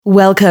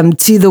Welcome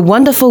to the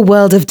wonderful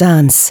world of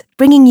dance,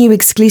 bringing you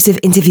exclusive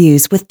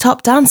interviews with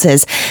top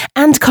dancers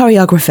and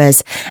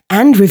choreographers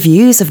and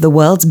reviews of the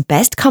world's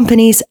best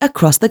companies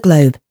across the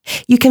globe.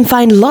 You can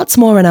find lots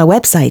more on our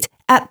website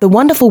at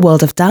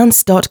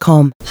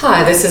thewonderfulworldofdance.com.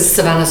 Hi, this is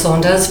Savannah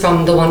Saunders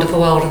from The Wonderful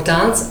World of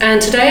Dance, and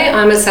today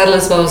I'm at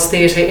Sadler's Wells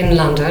Theatre in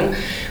London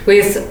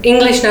with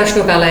English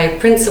National Ballet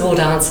principal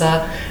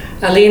dancer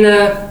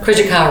Alina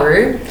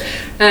Krejcikaru.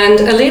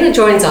 And Alina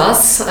joins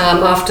us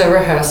after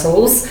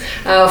rehearsals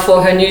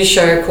for her new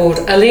show called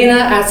Alina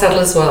at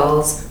Sadler's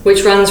Wells,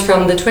 which runs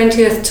from the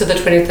 20th to the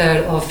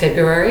 23rd of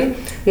February.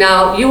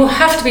 Now, you will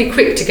have to be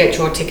quick to get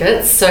your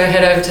tickets, so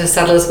head over to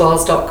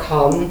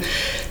sadlerswells.com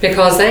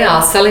because they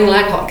are selling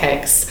like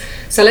hotcakes.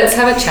 So let's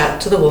have a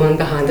chat to the woman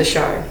behind the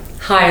show.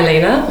 Hi,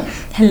 Alina.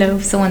 Hello,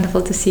 so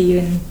wonderful to see you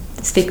and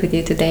speak with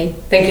you today.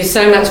 Thank you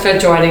so much for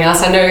joining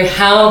us. I know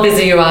how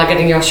busy you are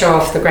getting your show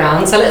off the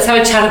ground, so let's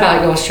have a chat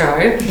about your show.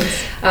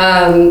 Yes.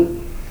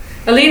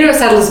 Alina at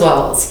Sadler's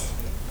Wells,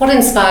 what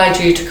inspired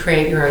you to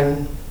create your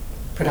own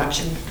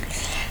production?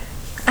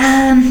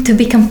 To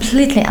be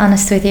completely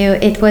honest with you,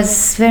 it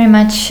was very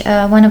much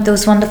one of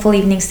those wonderful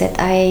evenings that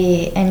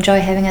I enjoy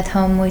having at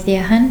home with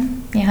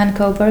Johan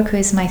Coburg, who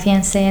is my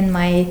fiancé and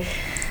my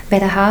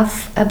better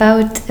half,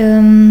 about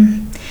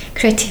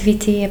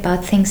creativity,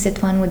 about things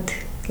that one would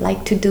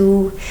like to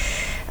do,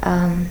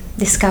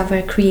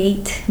 discover,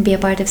 create, be a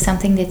part of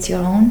something that's your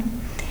own.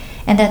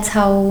 And that's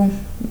how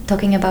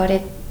talking about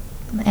it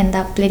ended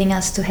up leading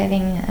us to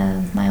having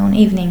my own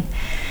evening.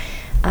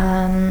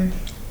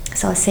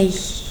 So I'll say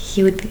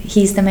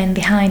he's the man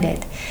behind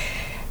it.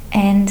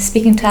 And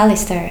speaking to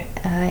Alistair,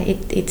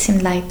 it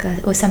seemed like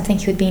it was something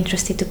he would be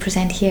interested to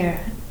present here.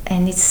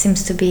 And it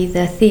seems to be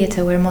the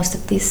theatre where most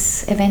of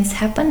these events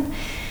happen.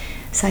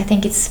 So I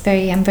think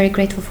I'm very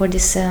grateful for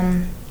this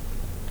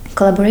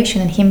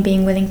collaboration and him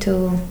being willing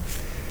to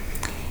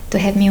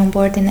have me on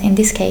board in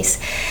this case.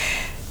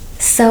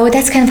 So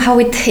that's kind of how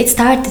it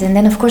started, and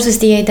then of course was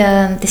the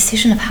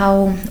decision of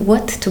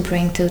what to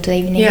bring to the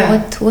evening.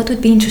 Yeah. What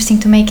would be interesting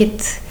to make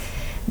it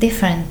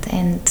different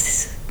and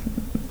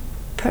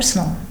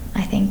personal.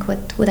 I think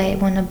what would I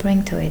want to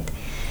bring to it,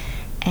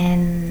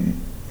 and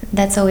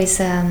that's always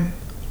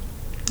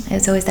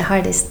it's always the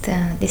hardest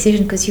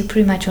decision, because you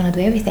pretty much want to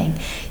do everything.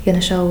 You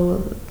want to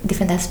show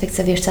different aspects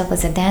of yourself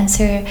as a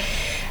dancer,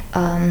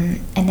 and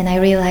then I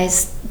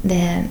realized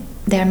that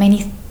there are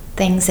many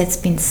things that's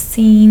been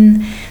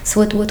seen. So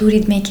what would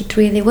it make it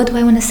really? What do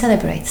I want to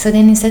celebrate? So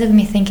then instead of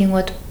me thinking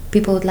what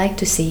people would like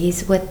to see,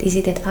 is what is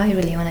it that I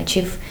really want to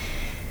achieve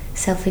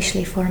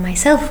selfishly for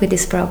myself with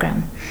this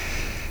program.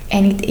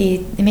 And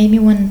it made me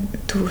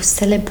want to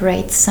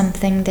celebrate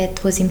something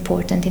that was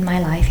important in my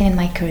life and in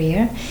my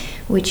career,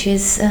 which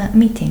is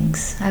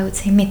meetings. I would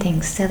say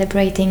meetings,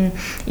 celebrating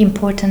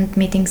important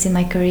meetings in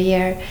my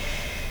career,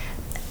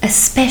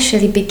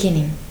 especially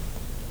beginning.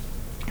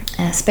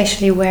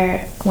 Especially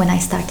when I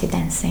started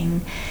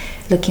dancing,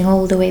 looking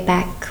all the way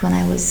back when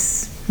I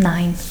was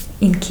 9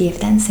 in Kiev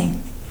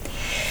dancing.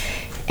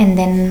 And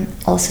then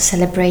also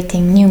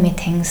celebrating new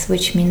meetings,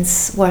 which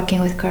means working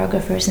with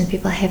choreographers and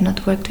people I have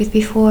not worked with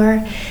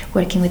before,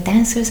 working with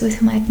dancers with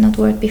whom I have not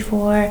worked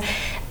before,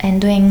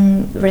 and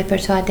doing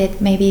repertoire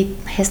that maybe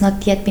has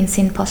not yet been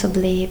seen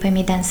possibly by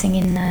me dancing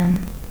in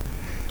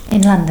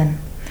London.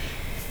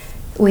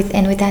 With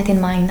that in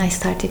mind, I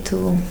started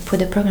to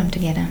put a program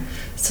together.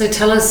 So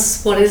tell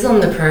us what is on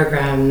the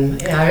program.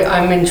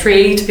 I'm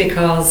intrigued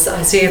because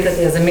I see that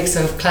there's a mix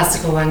of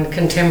classical and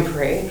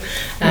contemporary,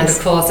 and Yes.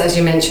 of course, as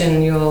you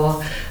mentioned,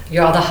 your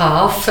other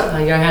half,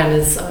 Johan,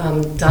 is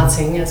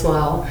dancing as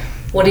well.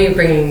 What are you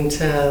bringing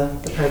to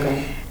the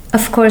program?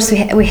 Of course,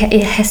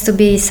 it has to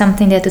be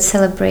something that would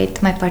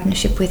celebrate my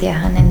partnership with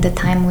Johan and the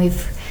time 2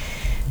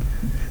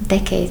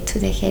 decades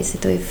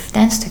that we've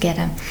danced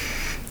together.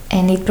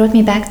 And it brought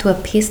me back to a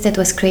piece that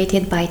was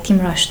created by Tim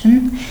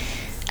Rushton.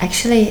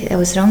 Actually, I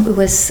was wrong.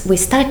 We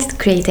started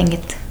creating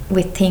it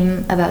with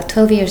Tim about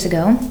 12 years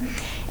ago,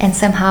 and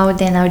somehow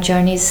then our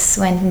journeys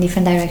went in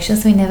different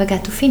directions. We never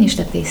got to finish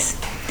the piece.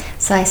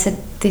 So I said,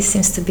 this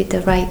seems to be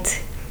the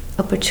right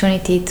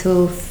opportunity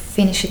to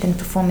finish it and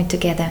perform it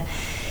together.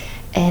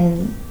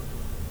 And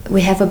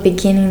we have a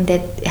beginning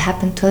that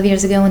happened 12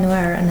 years ago when we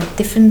were in a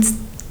different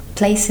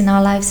place in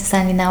our lives,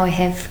 and now we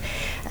have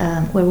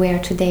where we are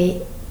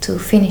today to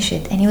finish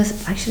it. And it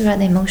was actually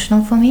rather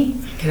emotional for me.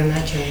 I can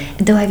imagine.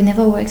 Though I've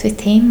never worked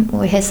with him,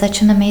 we had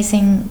such an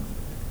amazing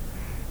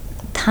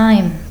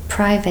time,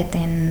 private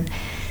and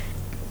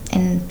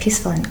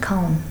peaceful and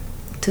calm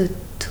to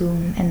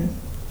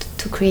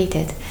create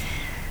it.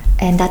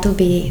 And that will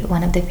be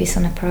one of the pieces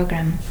on the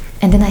program.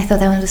 And then I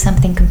thought I want to do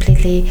something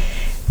completely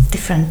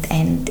different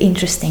and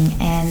interesting,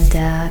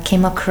 and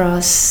came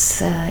across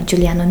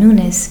Giuliano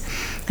Nunes,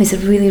 who's a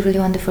really, really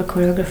wonderful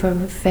choreographer,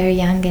 very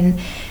young, and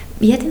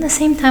yet in the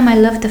same time I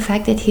love the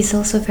fact that he's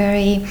also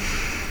very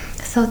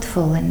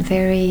thoughtful and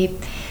very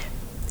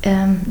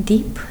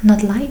deep,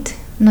 not light,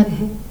 not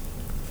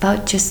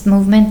about just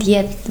movement,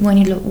 yet when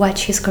you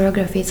watch his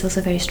choreography it's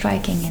also very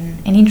striking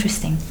and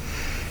interesting.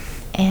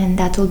 and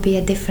that will be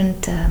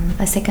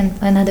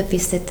another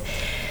piece that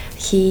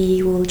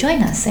he will join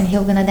us, and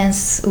he's gonna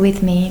dance with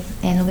me,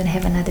 and we're gonna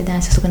have another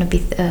dance. It's gonna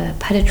be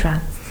Padatra,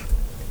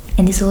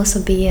 and this will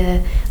also be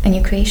a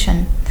new creation.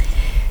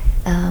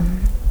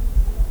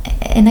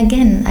 And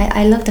again,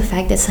 I love the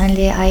fact that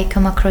suddenly I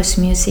come across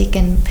music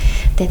and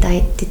that I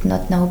did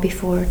not know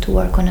before, to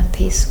work on a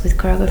piece with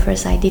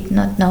choreographers I did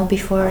not know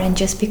before, and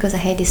just because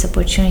I had this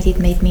opportunity, it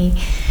made me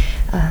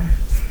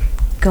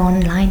go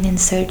online and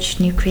search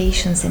new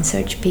creations and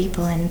search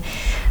people, and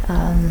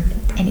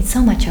it's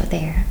so much out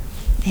there,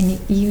 and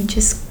you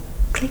just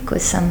click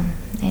with some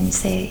and you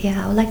say,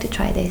 yeah, I would like to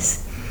try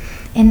this.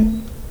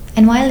 And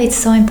while it's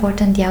so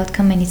important, the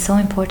outcome, and it's so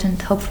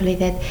important hopefully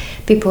that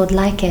people would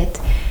like it,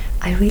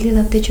 I really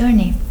love the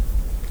journey.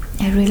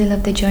 I really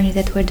love the journey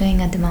that we're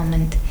doing at the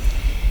moment.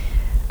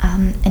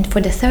 And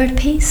for the third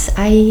piece,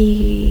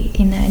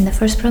 in the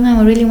first program,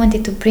 I really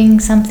wanted to bring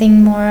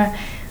something more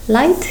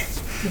light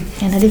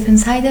and a different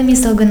side of me.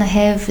 So I'm gonna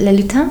have Le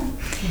Lutin,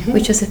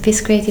 which was a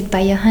piece created by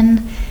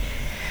Johan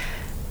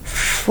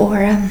for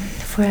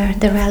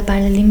the Royal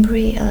Ballet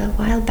Limbury a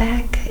while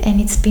back, and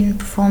it's been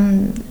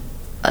performed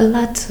a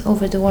lot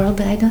over the world,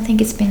 but I don't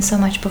think it's been so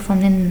much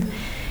performed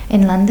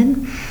in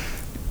London.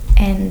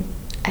 And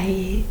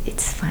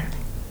it's fun.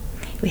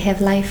 We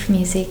have live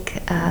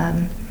music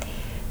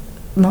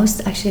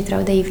most actually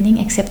throughout the evening,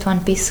 except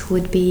one piece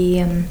could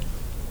be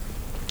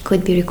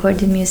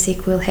recorded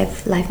music. We'll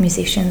have live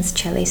musicians,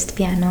 cellist,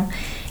 piano,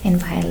 and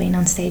violin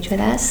on stage with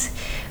us,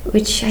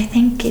 which I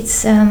think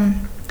it's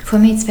for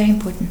me it's very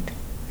important.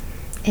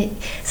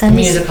 The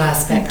musical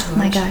aspect. Oh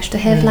my gosh, to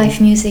have live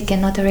music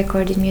and not a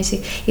recorded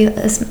music.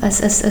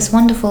 As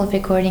wonderful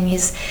recording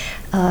is.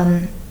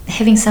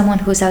 Having someone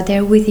who's out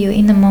there with you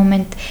in the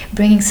moment,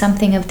 bringing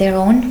something of their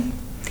own.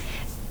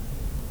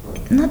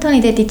 Not only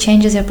that it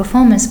changes your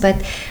performance,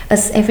 but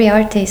as every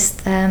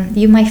artist,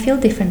 you might feel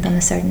different on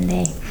a certain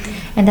day.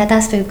 And that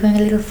aspect, going a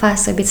little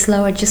faster, a bit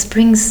slower, just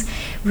brings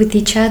with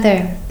each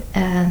other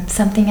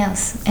something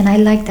else. And I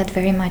like that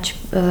very much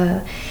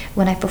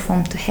when I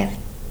perform, to have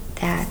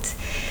that.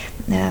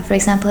 For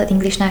example, at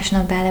English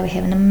National Ballet, we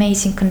have an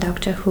amazing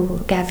conductor,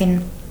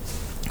 Gavin,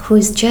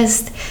 who's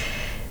just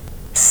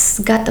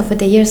over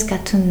the years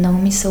got to know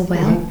me so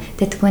well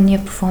that when you're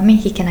performing,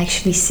 he can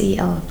actually see,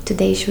 oh,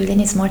 today she really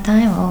needs more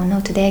time, oh no,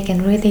 today I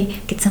can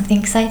really get something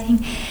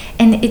exciting.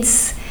 And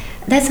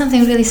that's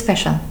something really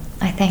special,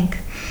 I think.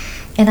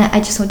 And I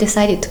just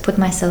decided to put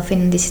myself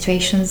in these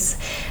situations.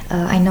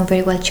 I know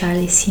very well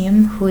Charlie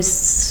Sium,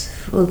 who's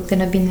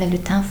gonna be in Le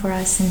Lutin for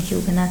us, and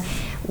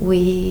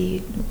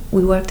we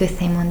worked with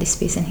him on this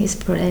piece, and he's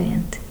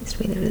brilliant. He's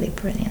really, really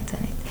brilliant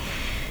on it.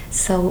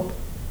 So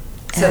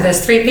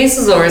there's 3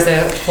 pieces, or is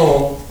there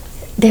 4?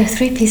 There are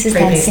 3 pieces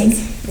dancing,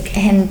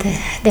 okay. And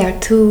there are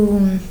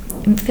 2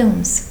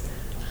 films.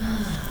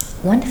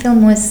 One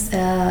film was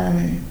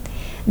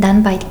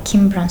done by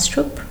Kim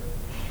Bronstrup,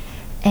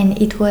 and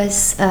it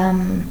was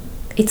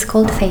it's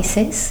called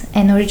Faces,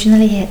 and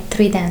originally it had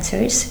 3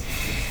 dancers.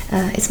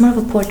 It's more of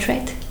a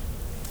portrait,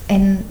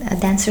 and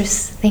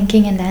dancers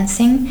thinking and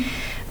dancing.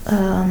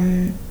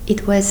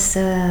 It was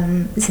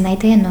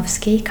Zinaida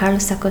Janowski,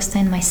 Carlos Acosta,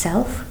 and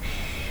myself.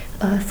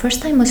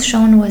 First time was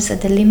shown was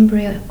at the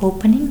Limbury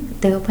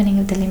opening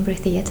of the Limbury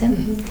Theatre,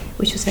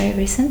 which was very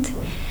recent.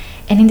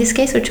 And in this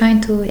case, we're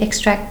trying to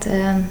extract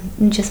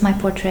just my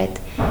portrait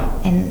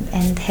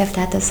and have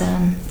that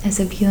as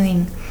a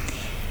viewing.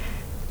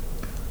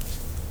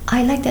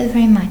 I like that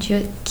very much.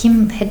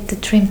 Kim had the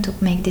dream to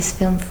make this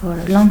film for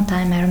a long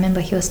time. I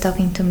remember he was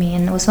talking to me,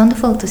 and it was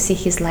wonderful to see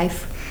his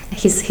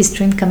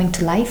dream coming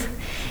to life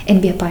and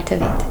be a part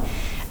of it.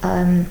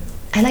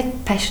 I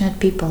like passionate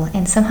people,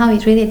 and somehow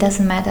it really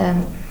doesn't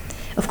matter.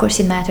 Of course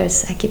it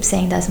matters, I keep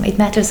saying that. It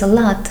matters a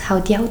lot how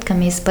the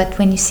outcome is, but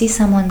when you see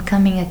someone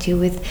coming at you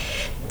with,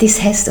 this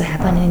has to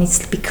happen, and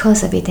it's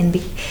because of it, and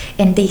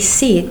they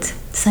see it,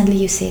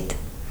 suddenly you see it.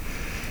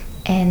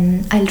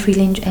 And I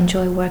really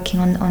enjoy working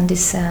on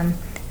this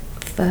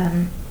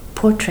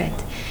portrait.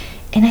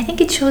 And I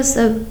think it shows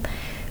an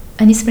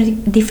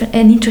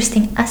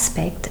interesting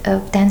aspect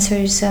of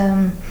dancers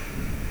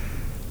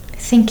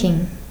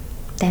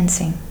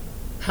dancing.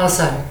 How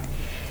so?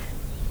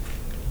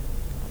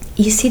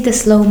 You see the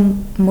slow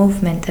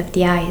movement of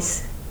the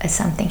eyes as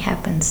something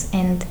happens,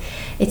 and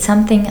it's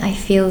something I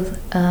feel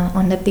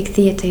on the big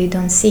theater you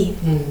don't see.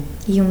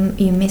 You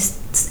miss,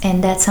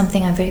 and that's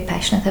something I'm very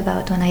passionate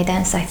about when I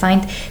dance. I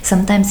find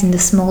sometimes in the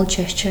small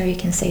gesture you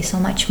can say so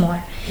much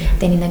more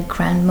than in a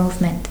grand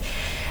movement.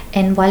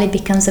 And while it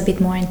becomes a bit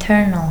more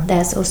internal,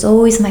 there's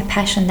always my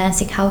passion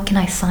dancing. How can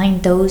I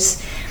find those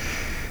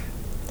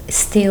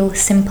still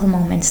simple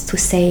moments to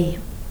say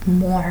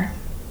more?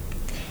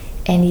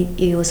 And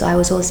I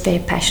was always very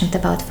passionate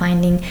about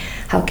finding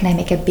how can I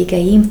make a bigger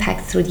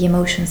impact through the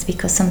emotions,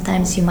 because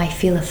sometimes you might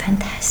feel a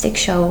fantastic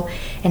show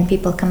and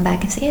people come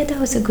back and say, yeah, that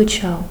was a good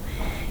show.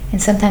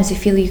 And sometimes you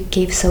feel you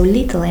gave so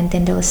little, and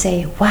then they'll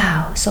say,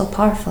 wow, so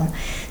powerful.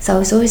 So I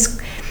was always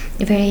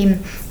very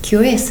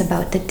curious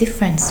about the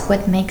difference,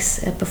 what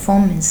makes a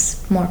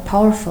performance more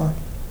powerful.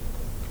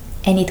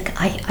 And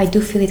I do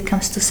feel it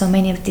comes to so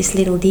many of these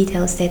little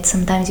details that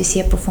sometimes you see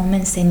a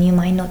performance and you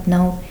might not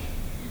know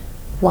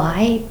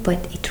why,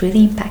 but it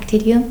really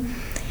impacted you.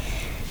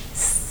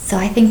 So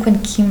I think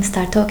when Kim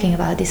started talking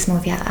about this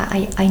movie,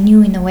 I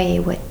knew in a way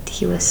what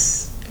he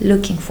was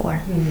looking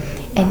for.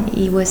 And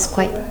it was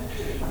quite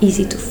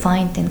easy to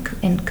find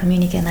and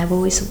communicate, and I've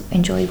always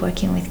enjoyed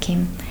working with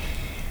Kim.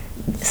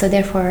 So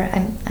therefore,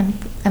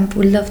 I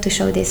would love to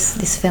show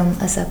this film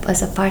as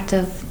a part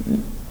of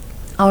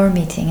our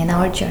meeting and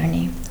our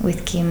journey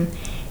with Kim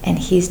and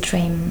his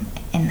dream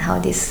and how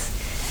this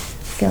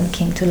film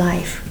came to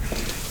life.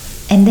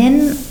 And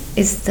then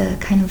is the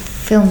kind of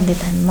film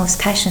that I'm most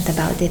passionate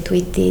about that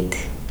we did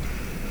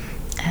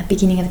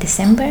beginning of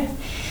December.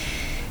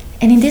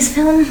 And in this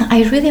film,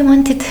 I really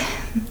wanted,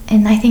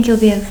 and I think it'll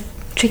be a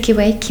tricky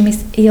way,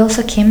 I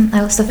also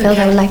felt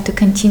I would like to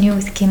continue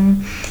with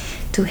Kim,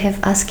 to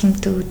have asked him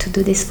to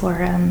do this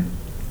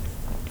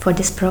for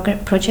this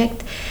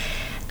project,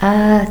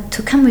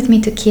 to come with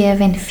me to Kiev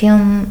and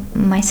film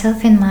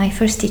myself and my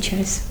first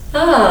teachers.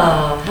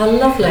 Ah, how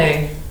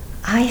lovely.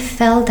 I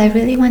felt I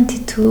really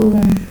wanted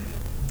to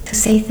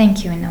say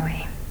thank you in a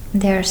way.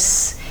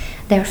 There's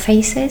their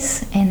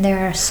faces and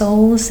their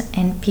souls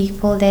and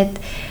people that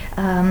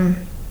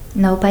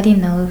nobody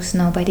knows,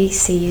 nobody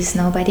sees,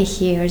 nobody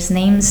hears.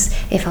 Names,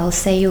 if I'll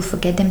say, you'll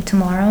forget them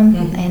tomorrow.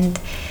 And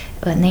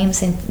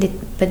names,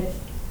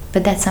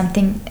 but that's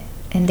something,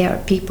 and there are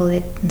people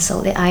that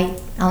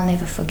I'll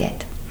never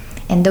forget,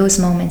 and those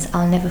moments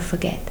I'll never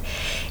forget.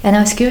 And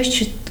I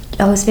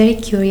was very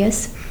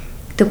curious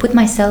to put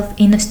myself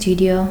in a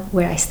studio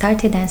where I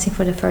started dancing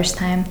for the first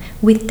time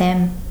with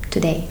them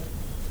today.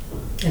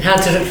 And how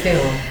did it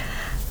feel?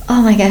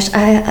 Oh my gosh,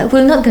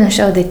 we're not going to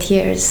show the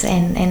tears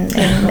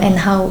and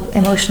how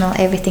emotional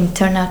everything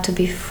turned out to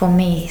be for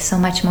me, so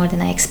much more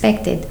than I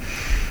expected.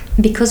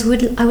 Because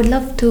I would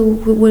love to,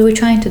 what we're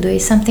trying to do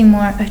is something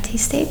more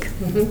artistic.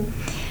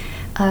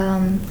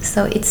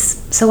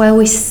 So I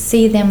always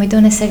see them, we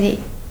don't necessarily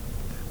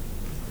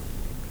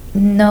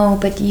know,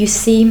 but you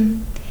see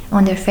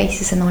on their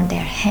faces and on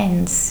their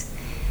hands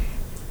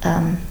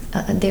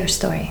their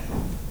story.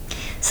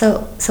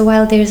 So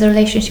while there's a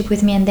relationship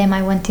with me and them,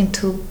 I wanted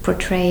to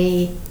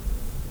portray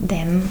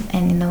them,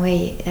 and in a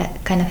way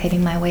kind of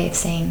having my way of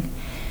saying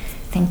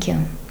thank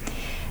you.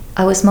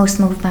 I was most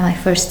moved by my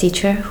first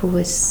teacher, who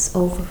was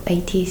over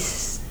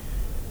 76,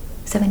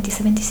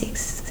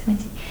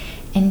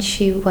 and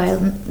she, while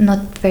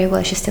not very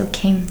well, she still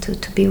came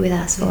to be with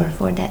us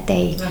for that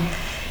day. Wow.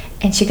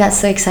 And she got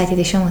so excited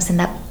that she almost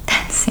ended up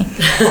dancing.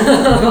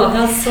 Oh,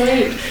 how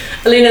sweet.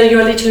 Alina, you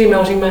are literally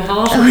melting my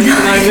heart at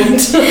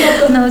this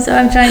moment. No, so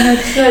I'm trying not.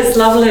 No, it's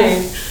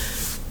lovely.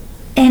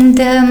 And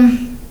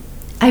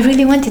I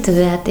really wanted to do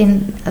that.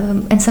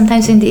 And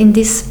sometimes in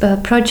these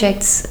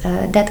projects,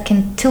 that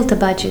can tilt a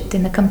budget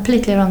in a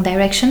completely wrong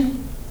direction.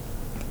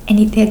 And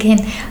again,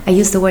 I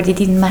use the word, it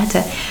didn't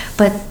matter.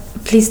 But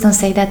please don't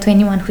say that to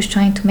anyone who's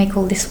trying to make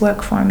all this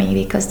work for me,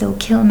 because they'll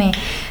kill me.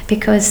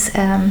 Because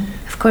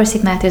of course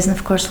it matters, and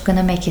of course we're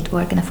gonna make it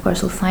work, and of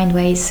course we'll find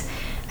ways.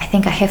 I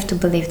think I have to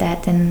believe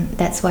that, and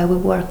that's why we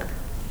work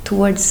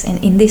towards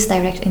and in this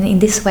direction, in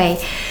this way.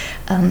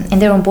 And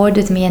they're on board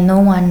with me, and no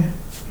one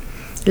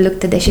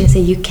looked at this and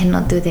said, you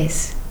cannot do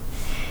this.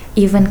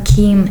 Even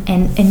Kim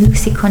and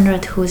Lucy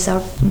Conrad, who's our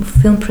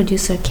film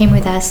producer, came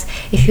with us.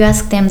 If you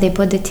ask them, they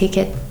bought the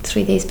ticket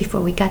 3 days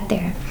before we got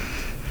there,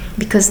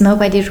 because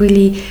nobody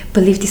really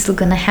believed this was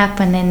gonna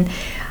happen. And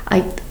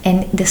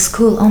the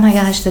school, oh my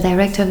gosh, the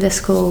director of the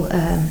school,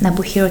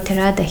 Nabuhiro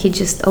Terada, he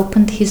just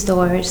opened his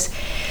doors,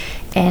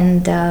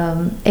 and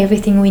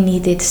everything we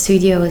needed,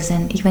 studios,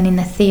 and even in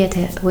a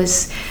theater, I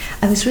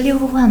was really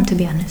overwhelmed, to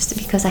be honest,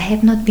 because I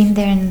have not been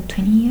there in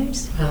 20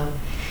 years. Wow.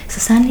 So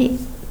suddenly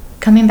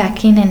coming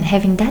back in and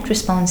having that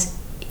response,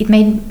 it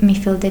made me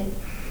feel that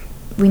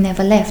we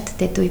never left,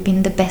 that we've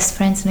been the best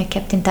friends and we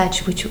kept in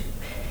touch, which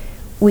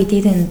we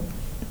didn't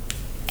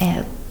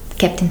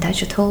kept in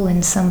touch at all.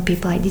 And some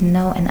people I didn't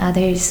know, and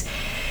others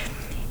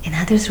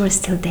were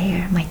still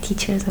there. My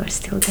teachers were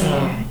still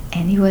there.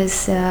 And it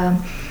was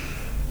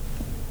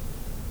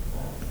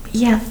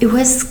it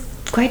was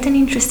quite an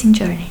interesting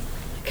journey.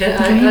 I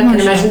can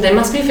imagine they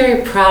must be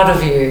very proud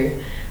of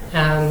you,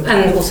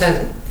 and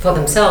also for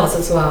themselves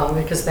as well,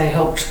 because they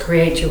helped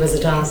create you as a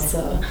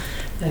dancer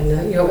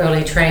and your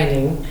early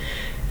training.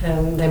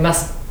 They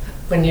must,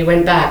 when you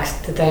went back,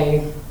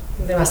 they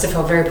must have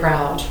felt very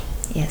proud.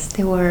 Yes,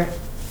 they were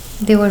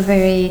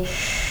very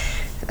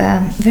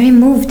very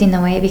moved in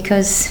a way,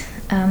 because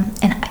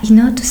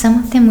and to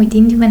some of them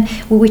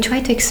we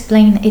tried to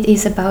explain it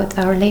is about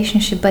our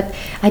relationship, but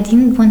I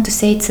didn't want to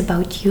say it's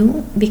about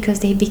you, because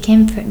they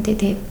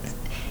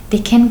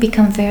can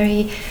become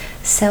very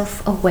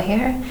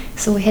self-aware.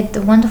 So we had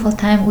a wonderful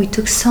time. We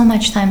took so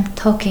much time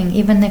talking,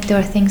 even if there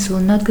were things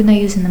we're not going to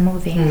use in the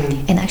movie.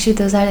 And actually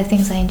those are the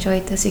things I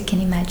enjoyed, as you can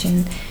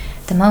imagine,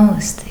 the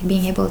most,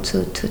 being able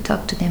to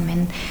talk to them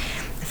and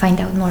find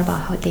out more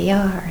about how they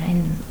are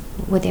and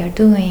what they are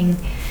doing,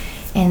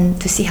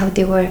 and to see how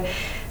they were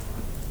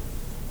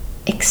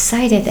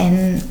excited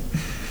and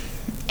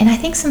And I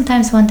think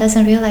sometimes one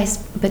doesn't realize,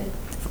 but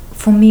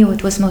for me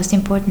what was most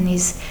important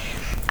is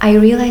I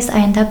realized I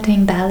ended up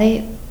doing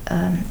ballet,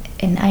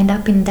 and I ended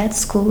up in that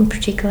school in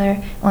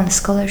particular on a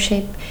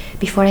scholarship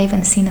before I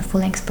even seen a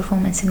full-length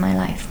performance in my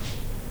life.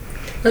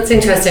 That's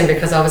interesting,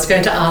 because I was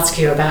going to ask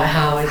you about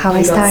how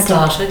you got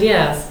started.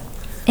 Yes.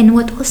 And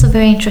what also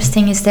very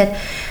interesting is that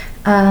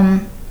I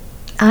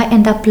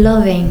end up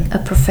loving a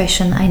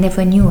profession I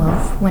never knew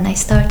of when I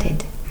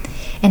started.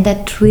 And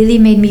that really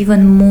made me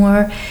even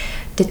more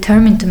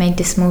determined to make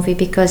this movie,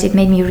 because it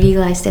made me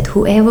realize that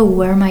whoever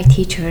were my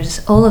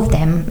teachers, all of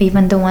them,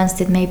 even the ones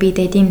that maybe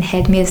they didn't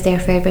have me as their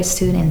favorite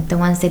student, the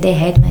ones that they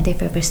had me as their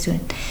favorite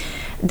student,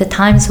 the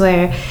times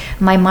where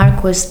my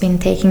mark was being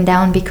taken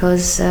down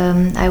because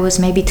I was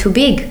maybe too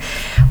big,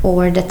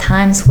 or the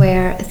times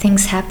where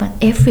things happened,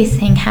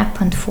 everything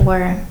happened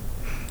for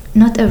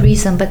not a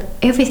reason, but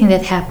everything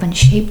that happened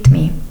shaped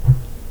me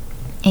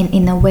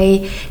in a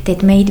way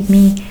that made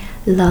me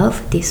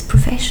love this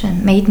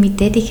profession, made me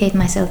dedicate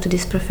myself to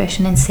this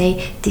profession and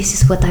say, this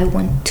is what I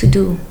want to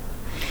do.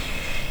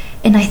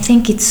 And I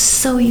think it's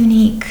so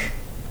unique.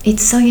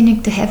 It's so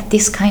unique to have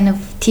this kind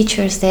of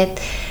teachers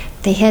that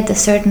they had a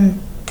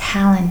certain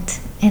talent.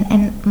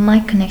 And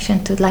my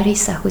connection to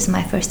Larissa, who's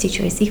my first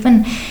teacher, is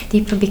even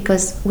deeper,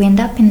 because we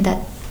end up in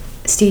that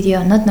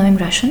studio not knowing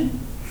Russian.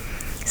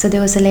 So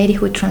there was a lady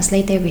who would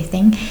translate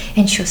everything,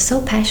 and she was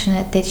so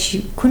passionate that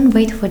she couldn't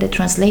wait for the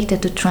translator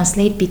to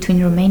translate between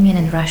Romanian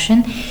and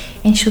Russian,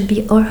 and she would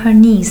be on her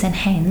knees and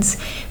hands,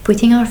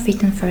 putting our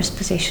feet in first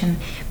position,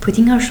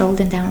 putting our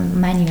shoulder down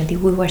manually.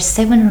 We were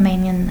 7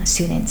 Romanian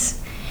students.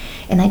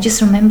 And I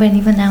just remember, and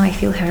even now I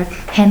feel her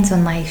hands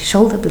on my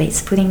shoulder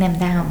blades, putting them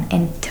down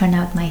and turn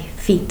out my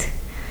feet.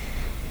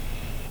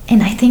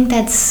 And I think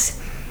that's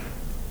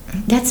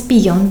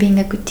beyond being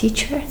a good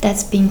teacher.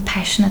 That's being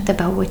passionate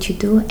about what you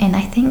do. And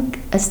I think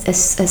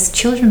as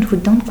children who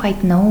don't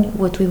quite know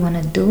what we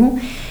want to do,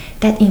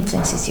 that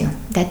influences you.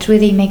 That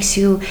really makes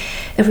you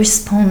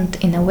respond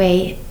in a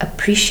way,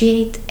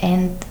 appreciate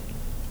and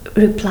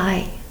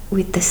reply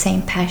with the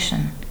same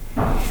passion.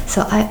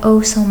 So I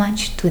owe so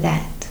much to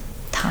that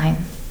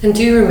time. And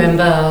do you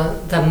remember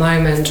the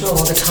moment or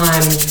the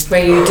time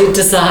where you did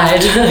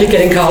decide,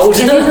 getting cold?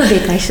 A little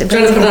bit, I should. Do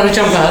you want to put on a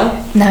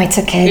jumper? No, it's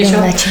okay. I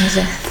don't want to change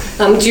that.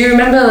 Do you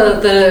remember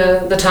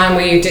the time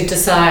where you did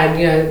decide,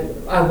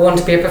 I want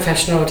to be a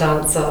professional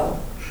dancer?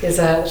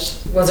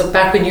 Was it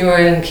back when you were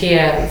in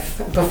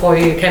Kiev, before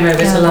you came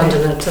over to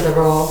London to the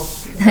Royal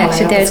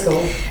Ballet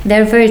School?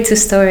 There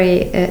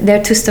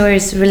are two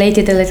stories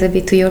related a little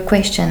bit to your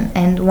question,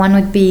 and one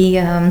would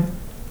be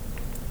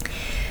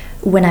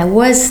when I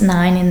was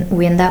 9 and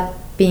we ended up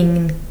being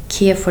in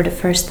Kiev for the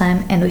first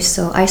time, and I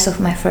saw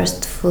my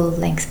first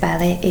full-length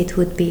ballet. It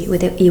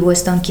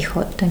was Don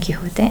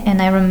Quixote,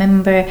 and I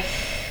remember.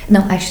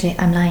 No, actually,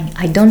 I'm lying.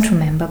 I don't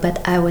remember, but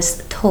I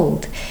was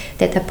told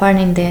that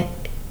apparently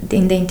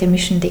in the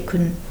intermission they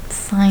couldn't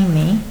find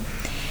me,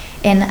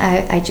 and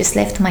I just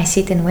left my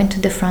seat and went to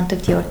the front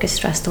of the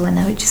orchestra stall, and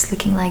I was just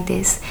looking like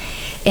this,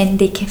 and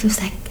they came to us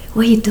like,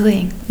 "What are you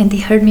doing?" And they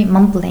heard me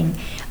mumbling,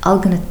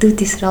 "I'm gonna do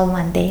this role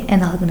one day,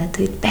 and I'm gonna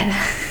do it better."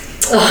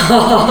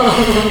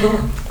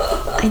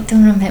 I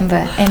don't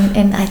remember,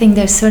 and I think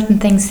there's certain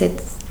things that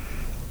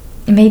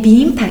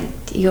maybe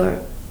impact your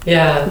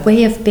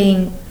way of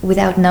being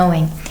without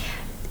knowing.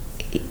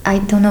 I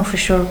don't know for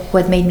sure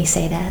what made me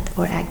say that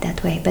or act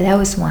that way, but that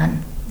was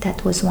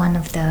one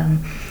of the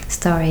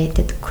story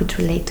that could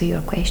relate to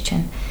your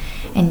question.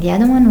 And the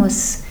other one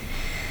was,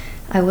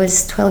 I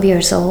was 12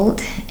 years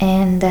old,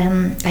 and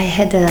I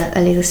had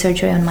a little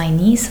surgery on my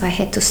knee, so I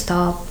had to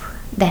stop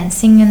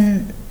dancing,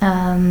 and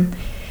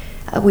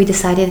we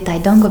decided that I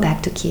don't go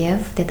back to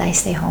Kiev, that I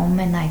stay home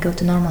and I go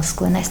to normal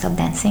school and I stop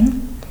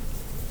dancing.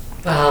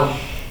 Wow.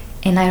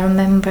 And I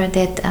remember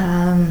that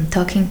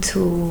talking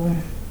to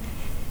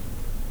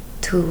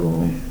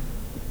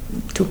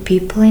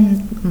people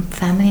and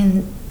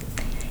family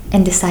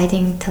and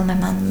deciding, tell my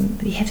mom,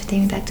 you have to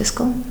take me back to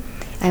school.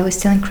 I was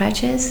still in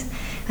crutches.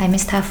 I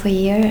missed half a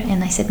year,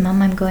 and I said,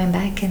 Mom, I'm going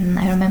back. And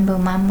I remember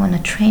Mom on a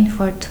train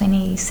for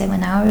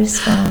 27 hours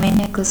from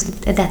Romania, because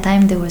at that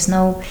time there was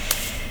no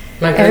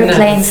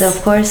airplanes,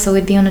 of course, so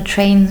we'd be on a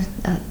train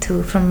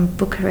from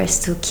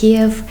Bucharest to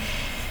Kiev.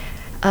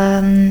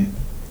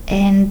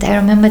 And I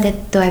remember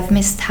that though I've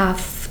missed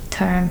half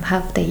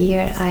the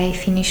year, I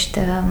finished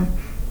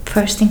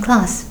first in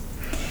class.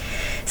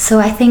 So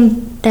I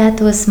think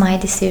that was my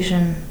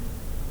decision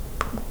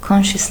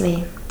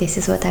consciously. This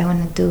is what I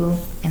want to do,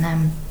 and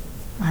I'm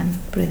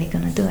really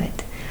going to do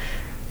it.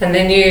 And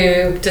then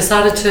you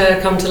decided to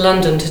come to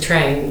London to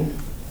train.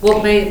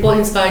 What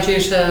inspired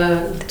you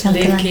to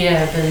leave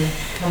Kiev and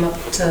come up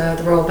to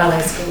the Royal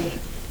Ballet School?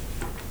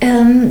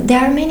 There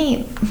are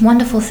many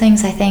wonderful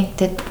things, I think,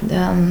 that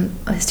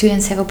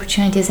students have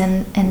opportunities,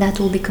 and that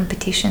will be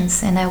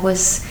competitions. And I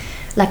was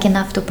lucky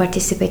enough to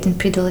participate in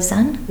Prix de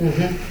Lausanne,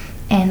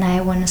 and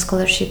I won a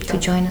scholarship to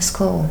join a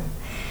school.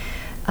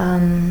 I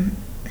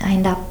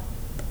ended up,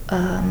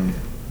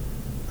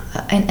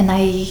 and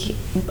I,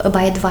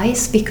 by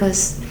advice,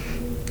 because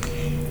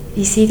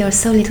you see, there was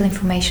so little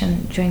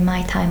information during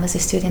my time as a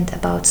student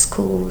about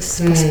schools,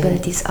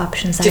 possibilities,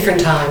 options.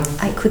 Different time.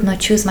 I could not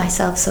choose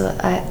myself, so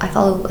I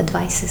follow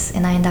advices,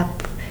 and I end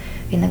up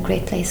in a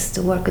great place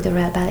to work with the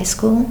Royal Ballet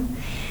School.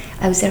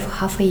 I was there for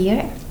half a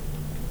year,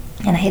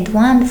 and I had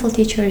wonderful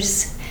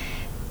teachers.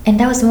 And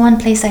that was the one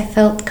place I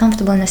felt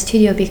comfortable in the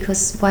studio,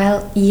 because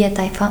while yet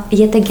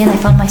again I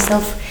found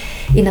myself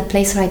in a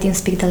place where I didn't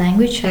speak the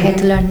language. I had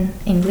to learn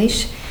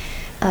English.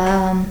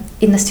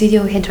 In the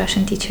studio we had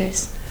Russian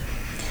teachers.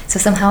 So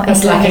somehow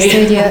entering the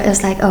studio, it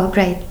was like, oh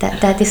great,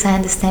 that this I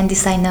understand,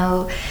 this I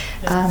know.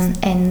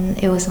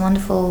 And it was a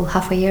wonderful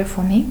half a year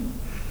for me.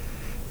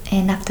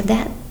 And after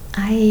that,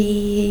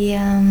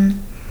 I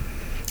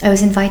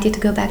was invited to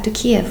go back to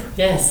Kiev.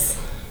 Yes.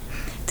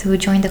 To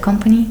join the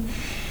company.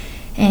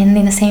 And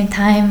in the same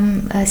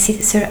time,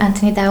 Sir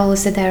Anthony Dowell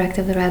was the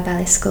director of the Royal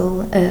Ballet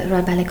School,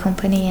 Royal Ballet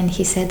Company, and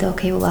he said,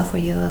 okay, we'll offer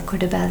you a corps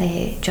de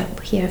ballet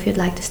job here if you'd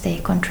like to stay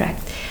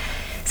contract.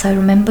 So I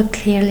remember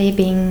clearly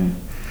being,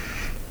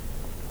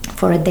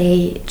 for a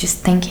day, just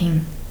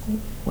thinking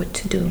what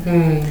to do.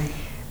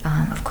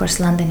 Of course,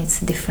 London,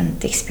 it's a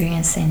different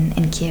experience, and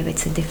in Kiev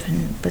it's a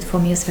different, but for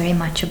me it's very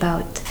much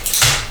about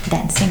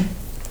dancing.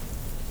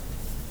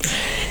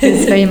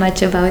 It's very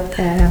much about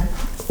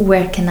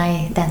where can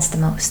I dance the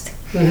most.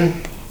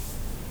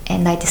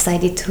 And I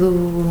decided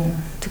to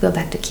go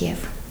back to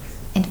Kiev.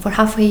 And for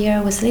half a year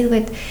I was a little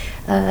bit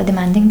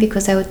demanding,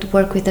 because I would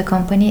work with the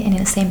company and at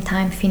the same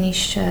time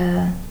finish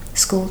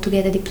school to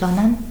get a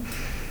diploma.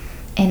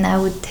 And I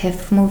would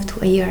have moved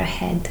a year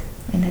ahead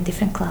in a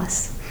different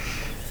class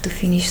to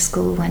finish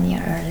school 1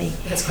 year early.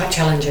 That's quite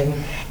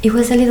challenging. It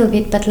was a little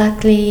bit, but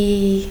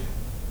luckily,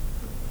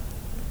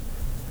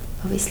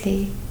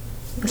 obviously,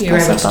 you were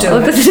able to do it.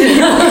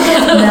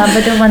 No,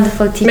 but the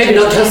wonderful teachers. Maybe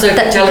not so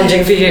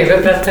challenging for you,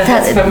 but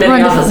perhaps for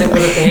many others it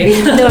would have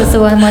been. There were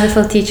also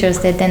wonderful teachers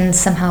that then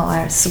somehow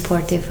are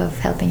supportive of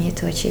helping you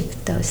to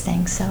achieve those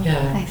things. So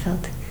I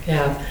felt.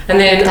 Yeah, and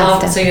then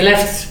so you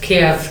left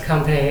Kiev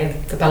company,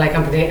 the ballet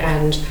company,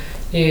 and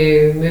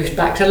you moved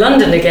back to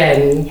London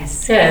again.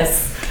 Yes.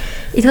 Yes.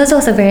 It was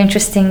also a very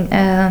interesting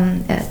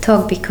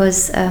talk,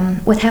 because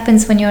what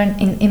happens when you're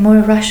in more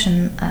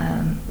Russian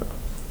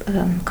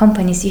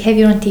companies, you have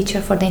your own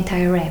teacher for the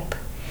entire rep.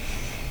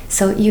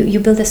 So you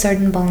build a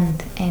certain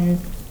bond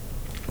and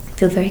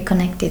feel very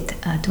connected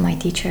to my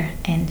teacher,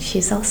 and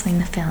she's also in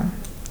the film,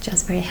 which I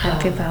was very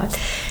happy about.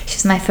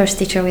 She's my first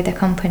teacher with the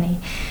company,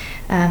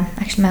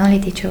 actually my only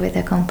teacher with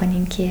the company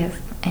in Kiev,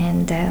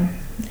 and a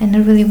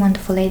really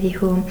wonderful lady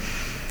who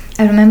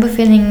I remember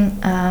feeling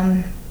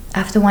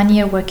after 1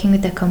 year working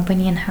with the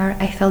company and her,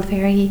 I felt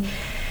very,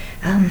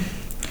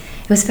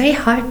 it was very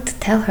hard to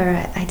tell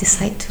her I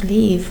decided to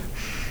leave.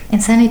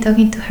 And suddenly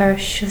talking to her,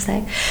 she was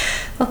like,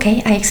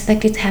 okay, I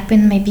expect it to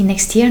happen maybe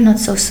next year, not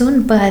so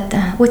soon, but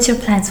what's your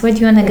plans? Where do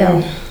you want to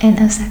go? And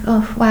I was like,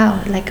 oh,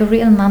 wow, like a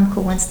real mom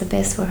who wants the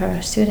best for her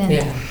student.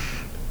 Yeah.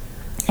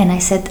 And I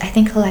said, I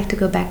think I'd like to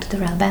go back to the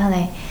Royal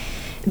Ballet.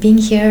 Being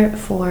here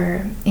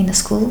in the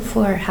school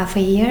for half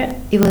a year,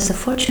 it was a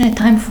fortunate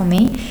time for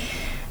me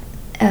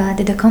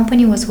that the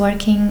company was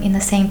working in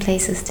the same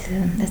place as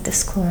the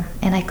school,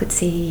 and I could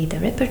see the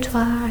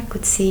repertoire, I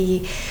could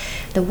see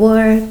the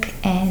work,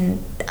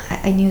 and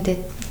I knew that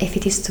if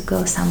it is to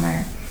go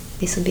somewhere,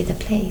 this would be the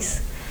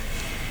place.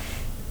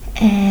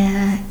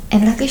 And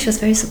luckily she was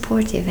very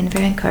supportive and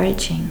very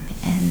encouraging,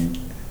 and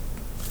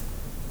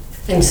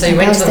so you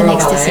went to the Royal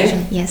Ballet.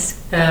 Decision. Yes.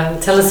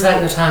 Tell us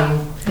about your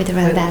time with the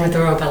Royal Ballet. With the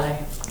Royal Ballet.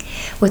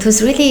 What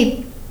was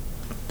really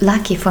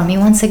lucky for me,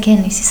 once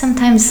again, you see,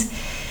 sometimes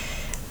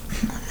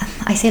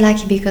I say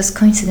lucky because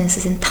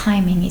coincidences and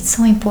timing, it's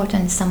so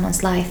important in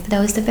someone's life. That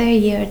was the very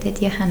year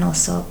that Johan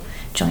also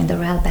joined the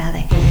Royal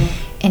Ballet.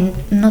 And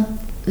not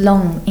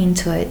long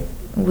into it,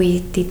 we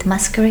did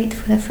Masquerade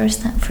for the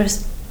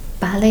first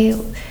ballet.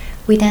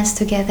 We danced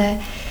together,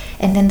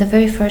 and then the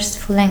very first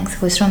full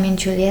length was Romeo and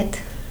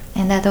Juliet.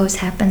 And that always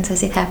happens,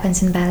 as it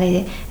happens in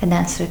ballet. A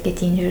dancer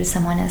gets injured,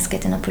 someone else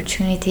gets an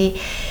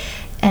opportunity.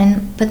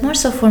 But more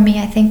so for me,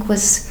 I think,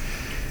 was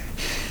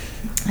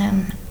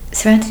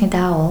Sir Anthony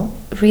Dowell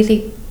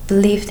really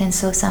believed and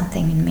saw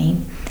something in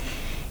me.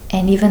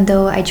 And even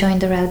though I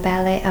joined the Royal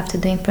Ballet after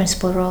doing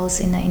principal roles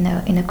in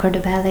a corps de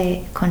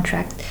ballet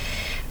contract,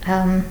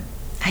 the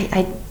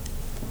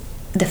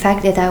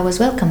fact that I was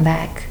welcome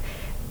back,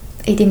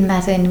 it didn't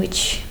matter in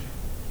which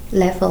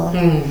level.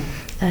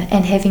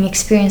 And having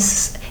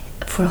experience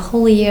for a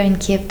whole year in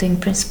Kiev doing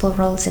principal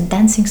roles and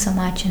dancing so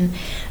much and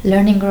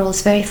learning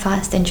roles very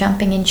fast and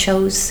jumping in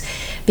shows,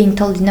 being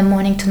told in the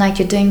morning, tonight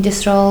you're doing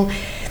this role,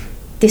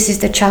 this is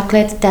the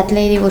chocolate, that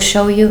lady will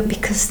show you,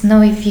 because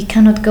no, if you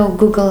cannot go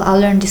Google,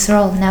 I'll learn this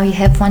role. Now you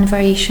have one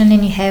variation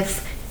and you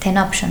have 10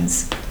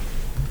 options.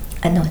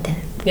 I know 10.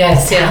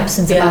 Yes,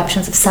 thousands of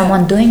options of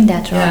someone doing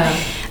that role. Yeah.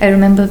 I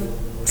remember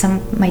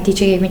my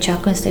teacher gave me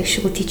chocolates, like she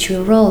will teach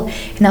you a role,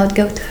 and I would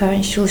go to her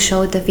and she will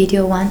show the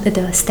video one,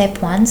 the step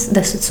ones,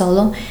 the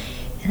solo,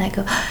 and I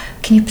go,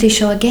 can you please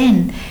show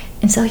again?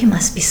 And so you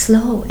must be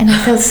slow. And I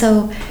felt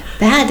so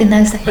bad, and I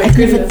was like, I've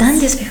never done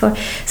this before.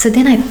 So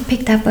then I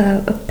picked up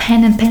a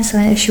pen and pencil,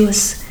 and she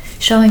was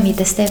showing me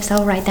the steps.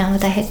 I'll write down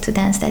what I had to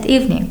dance that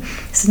evening.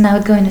 So now I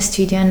would go in the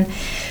studio and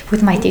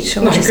with my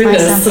teacher, would just find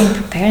something,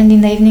 prepare, and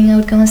in the evening I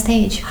would go on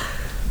stage.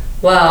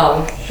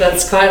 Wow,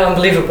 that's quite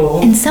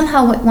unbelievable. And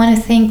somehow I want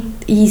to think,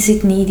 is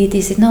it needed,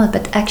 is it not?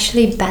 But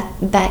actually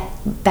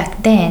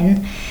back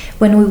then,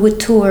 when we would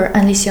tour,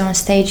 unless you're on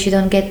stage, you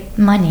don't get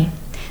money.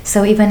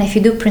 So even if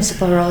you do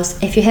principal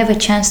roles, if you have a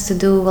chance to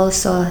do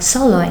also a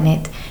solo in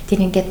it,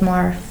 then you get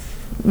more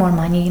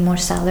money, more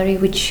salary,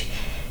 which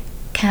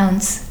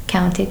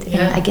counted, yeah.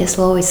 and I guess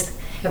will always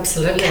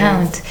absolutely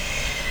count.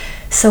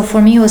 So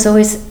for me it was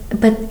always,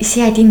 but you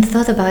see, I didn't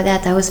thought about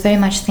that. I was very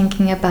much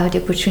thinking about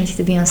the opportunity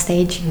to be on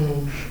stage.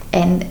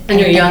 And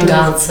you're a young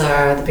dancer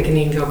at the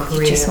beginning of your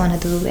career. You just want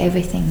to do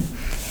everything.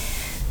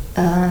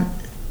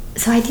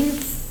 So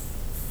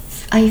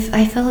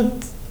I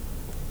felt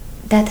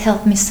that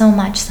helped me so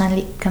much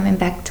suddenly coming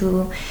back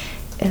to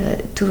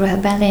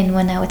Royal Ballet, and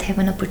when I would have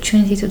an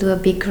opportunity to do a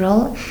big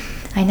role,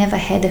 I never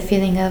had a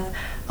feeling of,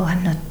 oh,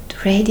 I'm not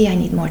ready, I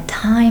need more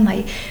time,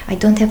 I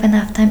don't have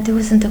enough time. There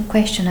wasn't a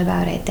question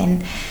about it.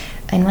 And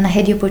when I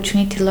had the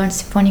opportunity to learn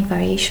symphonic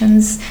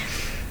variations,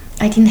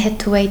 I didn't have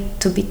to wait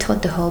to be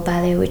taught the whole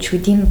ballet, which we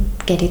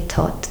didn't get it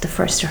taught the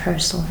first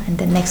rehearsal. And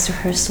the next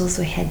rehearsals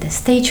we had the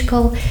stage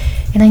call,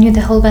 and I knew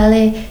the whole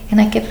ballet, and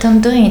I kept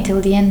on doing it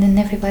till the end, and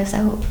everybody was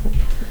like, oh,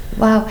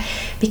 wow.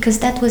 Because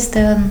that was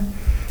the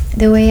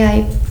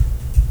way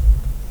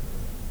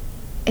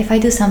if I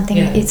do something,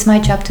 yeah. It's my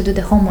job to do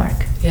the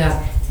homework.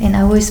 Yeah. And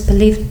I always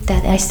believed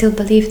that, I still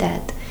believe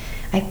that.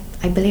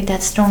 I believe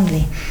that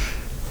strongly.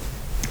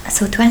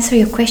 So to answer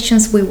your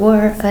questions, we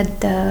were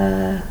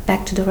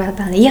back to the Royal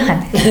Ballet.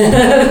 Johan.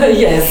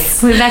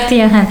 Yes. We're back to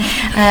Johan.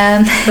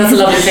 That's a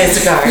lovely place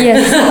to go.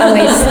 Yes,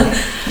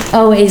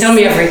 always. Tell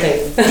me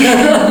everything.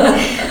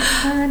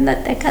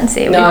 I can't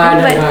say everything. No,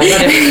 not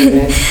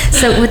everything.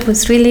 So what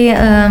was really,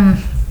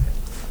 and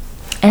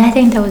I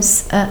think that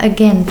was,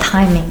 again,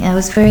 timing. That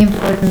was very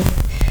important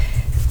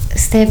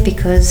step,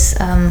 because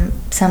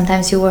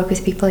sometimes you work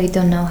with people you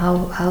don't know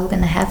how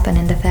going to happen,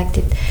 and the fact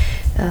that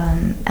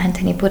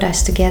Anthony put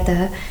us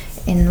together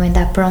and went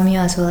up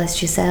Romeo as well as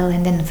Giselle,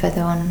 and then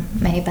further on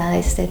many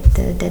ballets that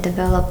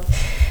developed,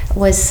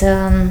 was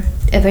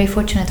very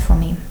fortunate for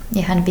me.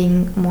 Johan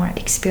being more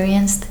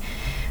experienced,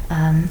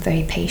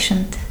 very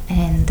patient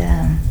and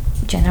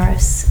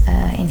generous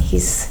in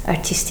his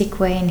artistic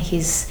way, in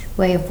his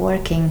way of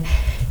working,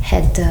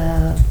 had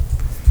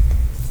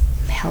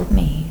helped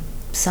me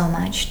so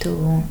much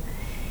to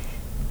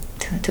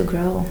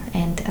grow.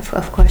 And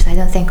of course I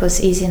don't think it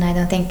was easy, and I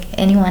don't think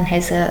anyone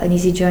has an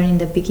easy journey in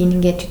the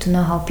beginning, get you to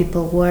know how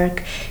people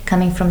work,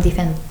 coming from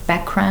different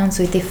backgrounds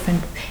with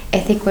different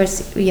ethic.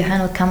 Whereas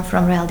Johan would come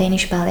from Royal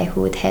Danish Ballet,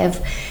 who would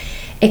have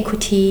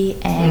equity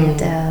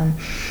and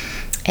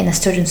a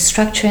certain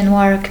structure in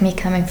work. Me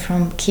coming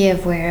from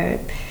Kiev, where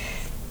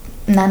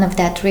none of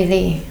that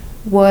really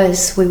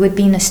was. We would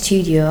be in a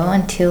studio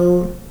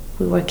until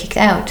we were kicked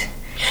out,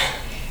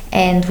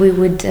 and we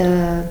would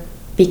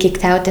be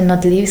kicked out and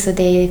not leave, so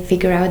they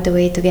figure out the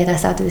way to get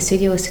us out of the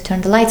studio was to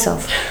turn the lights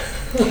off.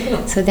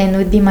 So then it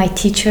would be my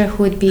teacher,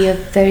 who would be a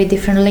very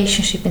different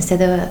relationship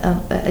instead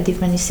of a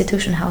different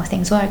institution, how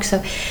things work.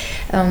 So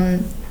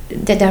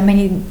there are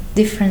many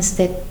differences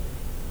that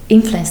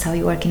influenced how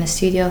you work in a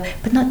studio,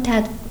 but not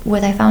that.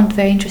 What I found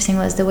very interesting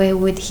was the way we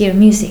would hear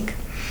music,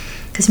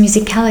 because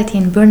musicality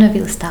in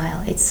Bournonville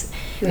style, it's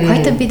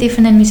quite a bit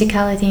different than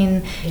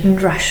musicality in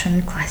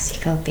Russian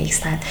classical big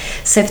style.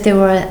 So if there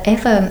were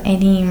ever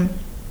any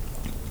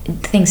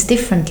things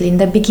differently, in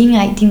the beginning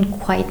I didn't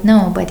quite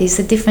know, but it's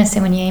a difference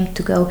when you aim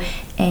to go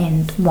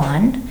and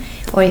one,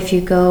 or if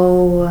you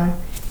go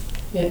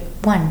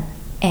one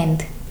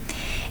and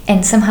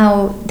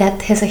somehow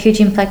that has a huge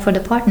impact for the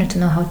partner to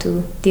know how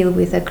to deal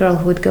with a girl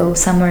who would go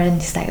somewhere and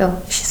it's like,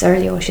 oh, she's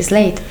early or she's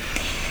late.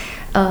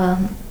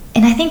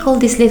 And I think all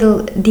these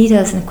little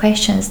details and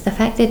questions, the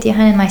fact that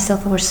Johan and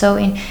myself were so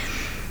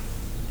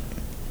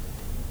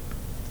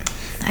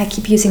I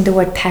keep using the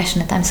word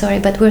passionate, I'm sorry,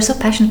 but we're so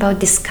passionate about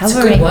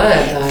discovering. It's a good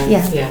word,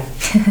 yeah.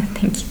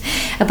 Thank you.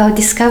 About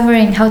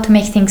discovering how to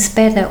make things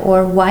better,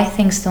 or why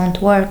things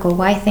don't work, or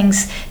why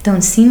things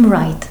don't seem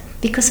right.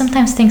 Because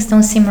sometimes things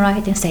don't seem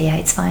right and say, yeah,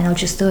 it's fine, I'll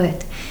just do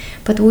it.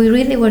 But we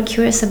really were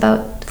curious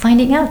about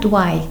finding out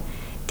why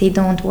they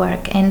don't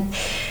work. And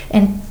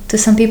to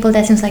some people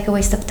that seems like a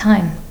waste of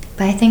time.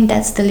 But I think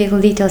that's the little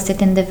details that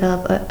then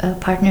develop a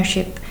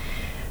partnership,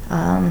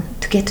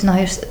 to get to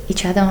know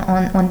each other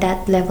on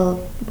that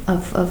level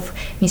of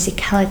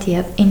musicality,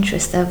 of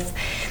interest, of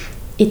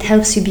it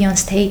helps you be on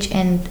stage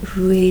and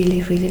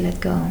really, really let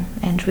go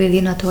and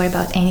really not worry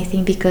about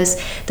anything, because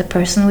the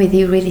person with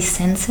you really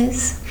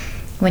senses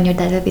when you're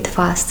that a bit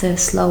faster,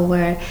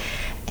 slower,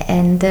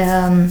 and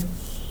I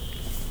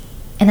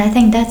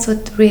think that's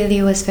what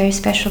really was very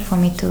special for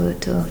me to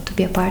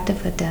be a part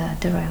of the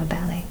Royal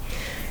Ballet.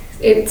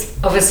 It's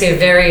obviously a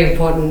very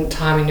important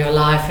time in your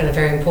life and a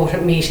very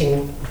important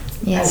meeting,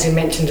 yes. as you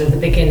mentioned at the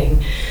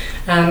beginning.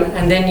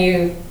 and then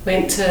you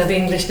went to the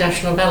English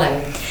National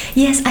Ballet.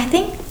 Yes, I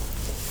think,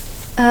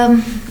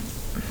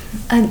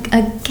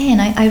 again,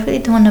 I really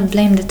don't want to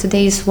blame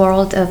today's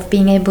world of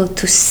being able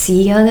to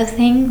see other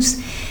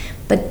things,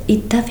 but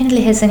it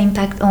definitely has an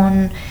impact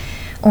on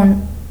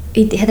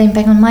it had an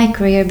impact on my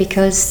career,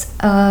 because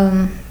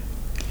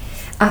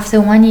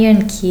after 1 year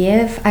in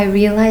Kiev, I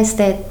realized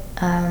that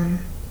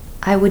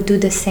I would do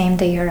the same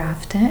the year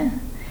after,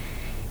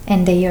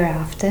 and the year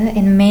after,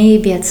 and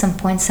maybe at some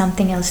point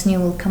something else new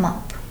will come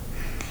up.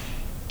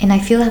 And I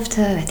feel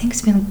after, I think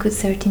it's been a good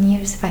 13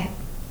 years, if I'm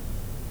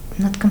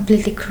not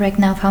completely correct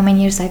now of how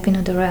many years I've been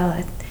with the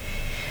Royal,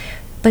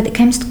 but it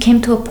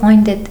came to a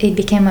point that it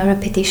became a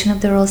repetition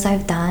of the roles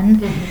I've done.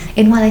 Mm-hmm.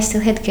 And while I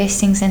still had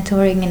castings and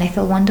touring and I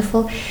felt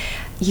wonderful,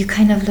 you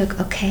kind of look,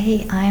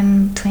 okay,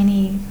 I'm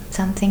 20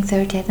 something,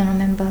 30, I don't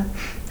remember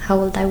how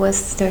old I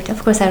was, 30.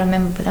 Of course I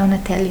remember, but I want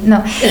to tell you,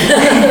 no.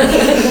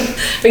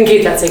 We can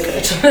keep that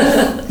secret.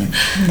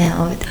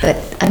 No, but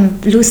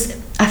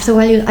after a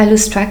while I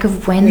lose track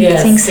of when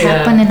things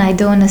happen, and I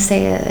don't want to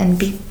say and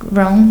be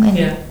wrong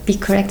and be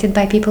corrected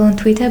by people on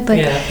Twitter, but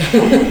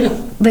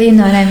but you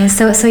know what I mean.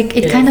 So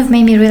it kind of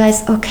made me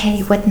realize,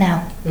 okay, what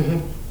now? Mm-hmm.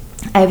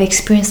 I've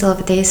experienced all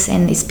of this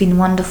and it's been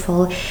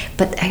wonderful,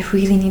 but I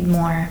really need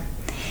more.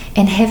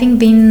 And having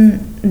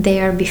been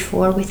there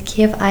before with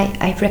Kiev,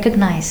 I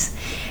recognize,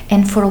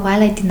 and for a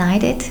while I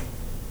denied it,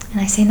 and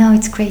I say, no,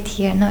 it's great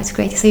here, no, it's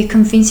great. So you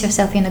convince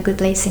yourself you're in a good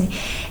place,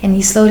 and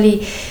you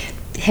slowly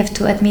have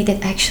to admit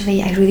that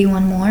actually I really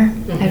want more.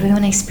 Mm-hmm. I really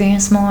want to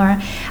experience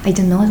more. I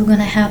don't know what's going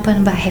to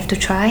happen, but I have to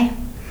try.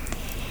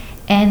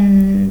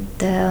 And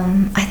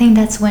I think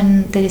that's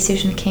when the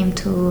decision came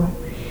to.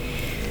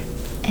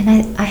 And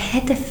I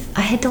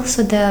had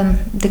also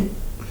the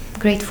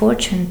great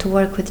fortune to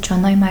work with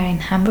John Neumeier in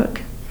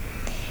Hamburg,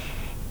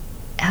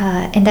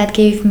 and that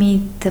gave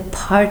me the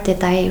part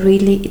that I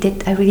really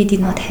did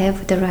not have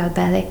with the Royal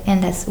Ballet,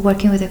 and that's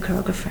working with a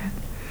choreographer,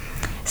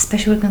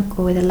 especially working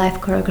with a live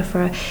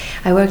choreographer.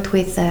 I worked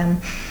with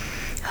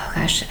oh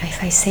gosh,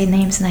 if I say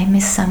names and I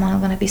miss someone, I'm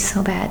going to be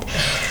so bad.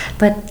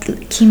 But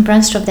Kim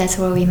Brunstrup, that's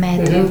where we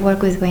met. Mm-hmm. We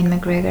worked with Wayne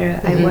McGregor.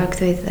 Mm-hmm. I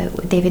worked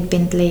with David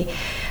Bindley.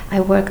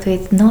 I worked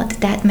with not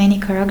that many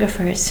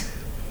choreographers.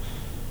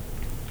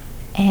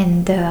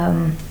 And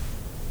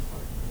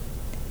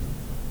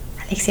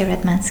Alexei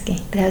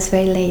Radmansky. But I was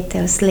very late.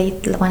 I was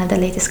one of the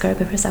latest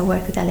choreographers I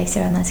worked with,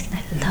 Alexei Radmansky.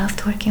 And I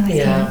loved working with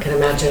him. Yeah, I can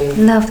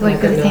imagine. Loved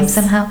working with him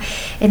somehow.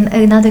 And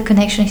another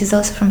connection, he's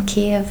also from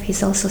Kiev.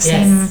 He's also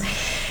same.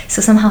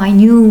 So somehow I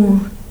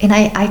knew, and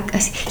I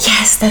said,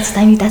 yes,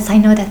 I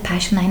know that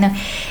passion, I know.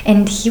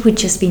 And he would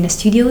just be in the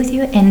studio with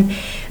you. And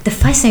the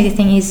fascinating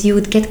thing is you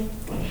would get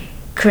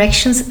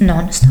corrections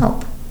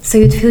non-stop. So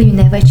you'd feel you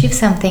never achieved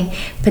something.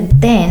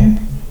 But then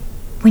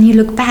when you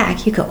look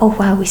back, you go, oh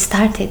wow, we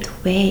started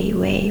way,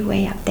 way,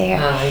 way up there.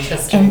 Ah,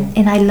 interesting.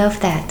 And I love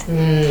that.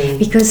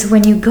 Because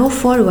when you go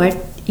forward,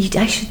 you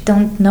actually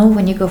don't know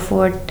when you go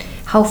forward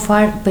how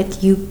far,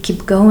 but you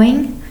keep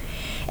going.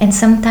 And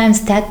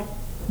sometimes that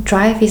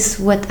drive is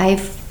what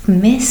I've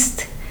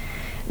missed,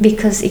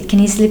 because it can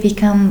easily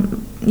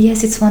become,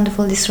 yes, it's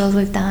wonderful, this role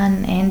we've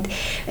done, and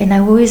I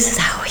always,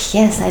 oh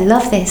yes, I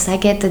love this, I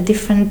get a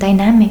different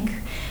dynamic,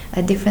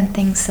 a different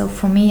thing. So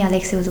for me,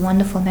 Alexei was a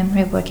wonderful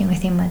memory of working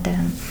with him at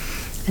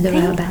the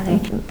Royal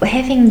Ballet.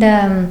 Having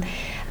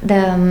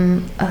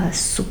the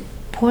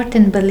support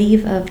and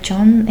belief of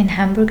John in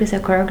Hamburg as a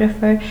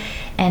choreographer,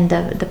 and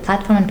the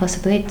platform and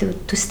possibility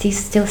to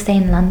still stay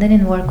in London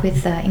and work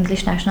with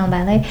English National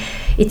Ballet,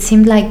 it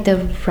seemed like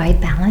the right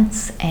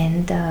balance,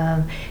 and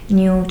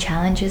new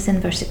challenges and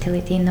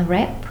versatility in the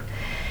rep.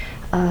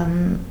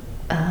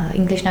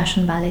 English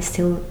National Ballet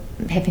still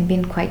having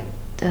been quite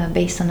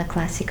based on a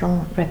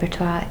classical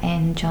repertoire,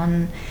 and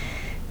John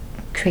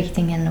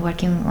creating and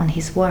working on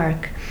his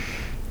work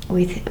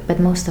but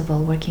most of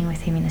all working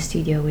with him in a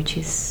studio, which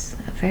is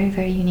very,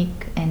 very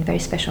unique and very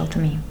special to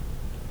me.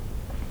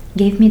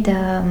 Gave me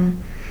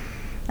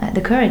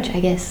the courage,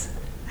 I guess.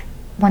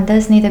 One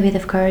does need a bit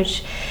of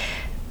courage,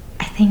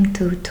 I think,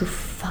 to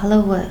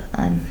follow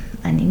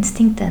an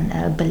instinct and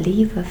a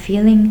belief, a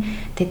feeling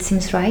that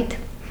seems right.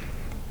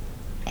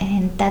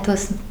 And that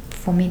was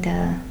for me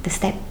the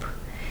step.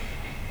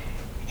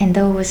 And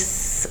though it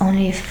was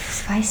only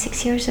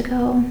 5-6 years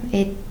ago,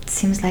 it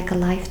seems like a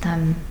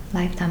lifetime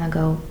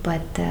ago,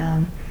 but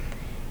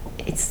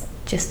it's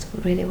just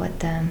really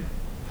what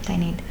I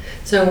need.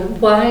 So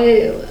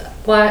why,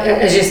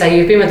 as you say,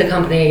 you've been with the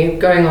company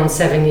going on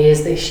 7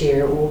 years this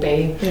year, it will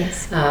be.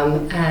 Yes.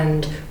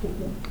 And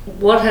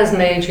what has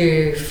made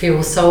you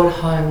feel so at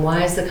home?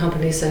 Why is the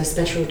company so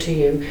special to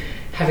you?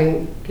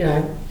 Having,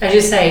 as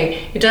you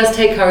say, it does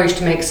take courage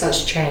to make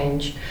such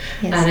change.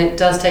 Yes. And it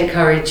does take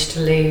courage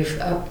to leave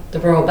the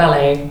Royal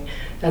Ballet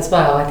as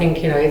well. I think,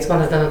 it's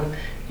one of the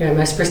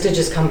most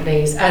prestigious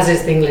companies, as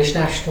is the English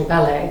National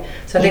Ballet.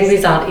 So I think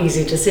these aren't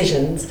easy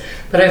decisions.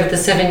 But over the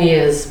 7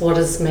 years, what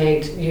has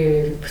made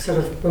you sort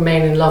of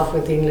remain in love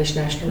with the English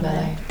National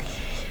Ballet?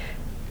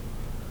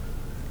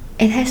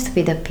 It has to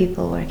be the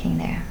people working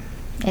there.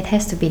 It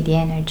has to be the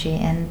energy.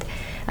 And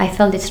I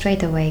felt it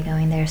straight away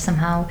going there.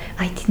 Somehow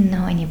I didn't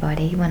know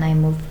anybody when I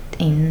moved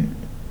in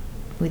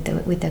with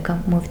the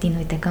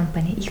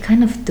company. You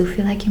kind of do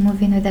feel like you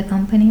move in with the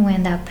company. We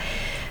end up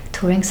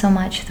touring so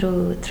much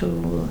through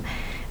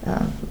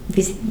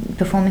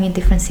performing in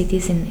different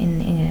cities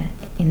in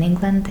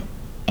England,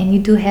 and you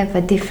do have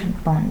a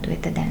different bond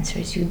with the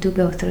dancers. You do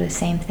go through the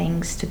same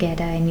things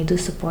together, and you do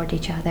support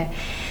each other,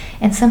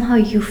 and somehow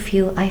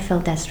I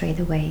felt that straight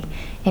away.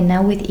 And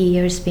now with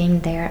years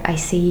being there, I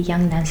see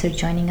young dancers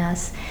joining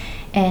us,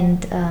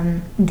 and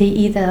they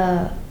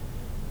either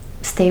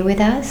stay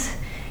with us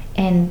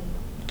and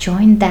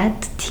join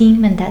that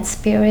team and that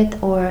spirit,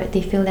 or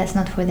they feel that's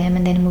not for them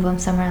and then move on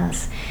somewhere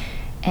else.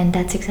 And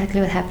that's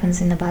exactly what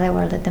happens in the ballet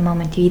world at the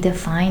moment. You either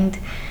find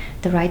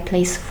the right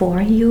place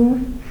for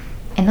you,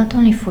 and not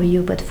only for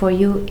you, but for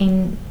you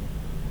in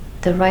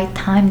the right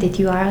time that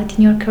you are out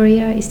in your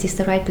career. Is this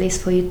the right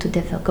place for you to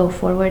go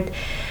forward?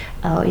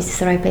 Is this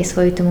the right place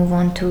for you to move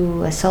on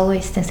to a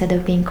soloist instead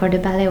of being corps de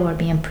ballet or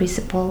being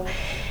principal?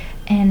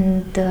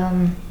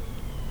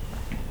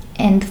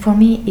 And for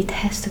me, it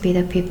has to be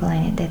the people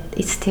in it. That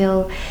it's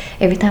still,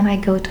 every time I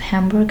go to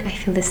Hamburg, I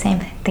feel the same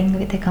thing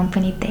with the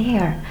company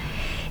there.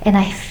 And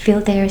I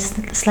feel they're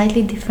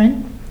slightly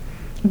different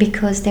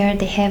because there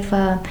they have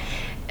a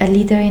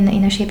leader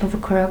in the shape of a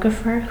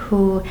choreographer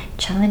who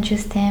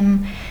challenges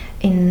them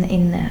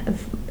in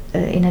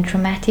a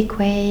dramatic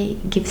way,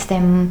 gives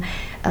them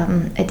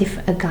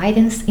a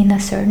guidance in a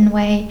certain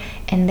way.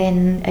 And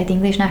then at the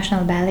English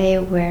National Ballet,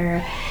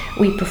 where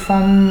we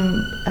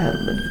perform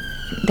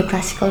the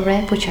classical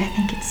rep, which I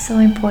think it's so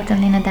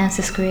important in a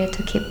dancer's career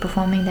to keep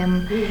performing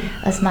them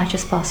as much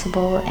as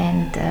possible,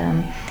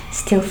 and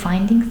still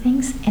finding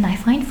things. And I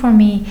find for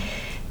me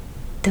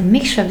the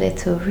mixture of the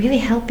two really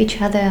help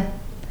each other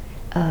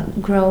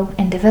grow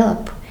and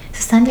develop.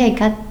 So suddenly I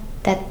got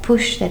that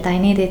push that I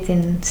needed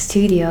in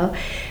studio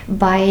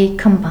by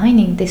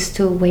combining these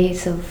two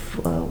ways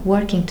of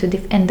working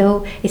and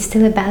though it's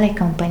still a ballet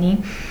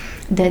company,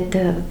 that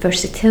the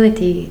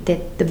versatility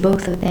that the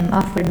both of them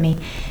offered me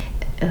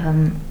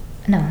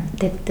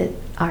that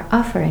are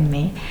offering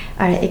me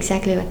are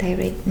exactly what I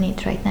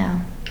need right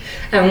now.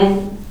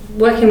 And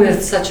working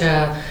with such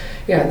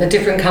the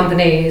different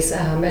companies,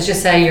 as you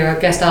say, you're a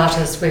guest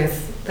artist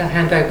with the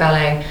Hamburg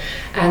Ballet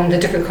and the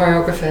different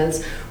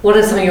choreographers. What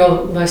are some of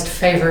your most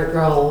favorite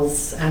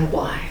roles and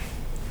why?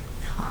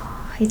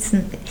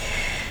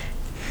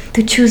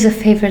 To choose a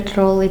favorite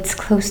role, it's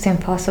close to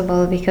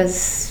impossible,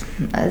 because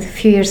a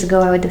few years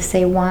ago I would have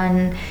said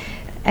one.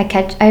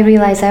 I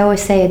realize I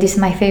always say this is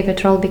my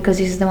favorite role because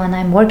this is the one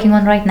I'm working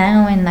on right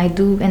now, and I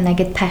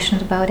get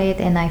passionate about it,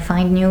 and I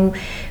find new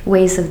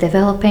ways of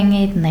developing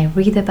it, and I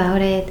read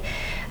about it.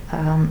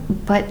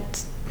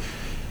 But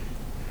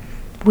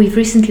we've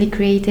recently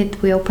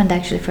we opened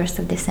actually 1st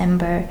of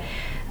December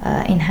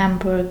in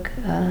Hamburg,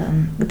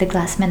 the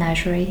Glass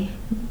Menagerie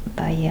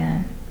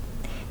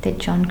that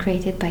John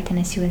created by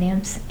Tennessee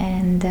Williams,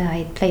 and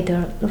I played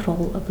the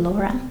role of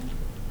Laura.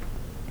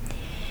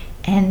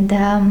 And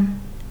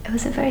it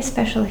was a very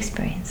special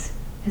experience.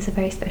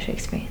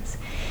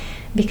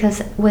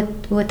 Because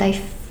what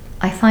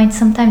I find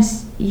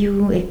sometimes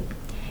you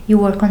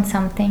work on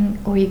something,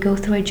 or you go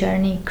through a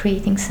journey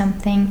creating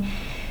something,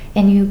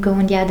 and you go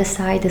on the other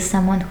side as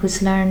someone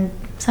who's learned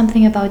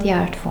something about the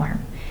art form.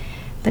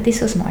 But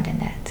this was more than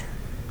that.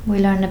 We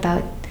learned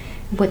about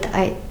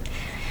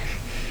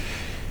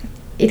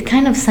it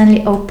kind of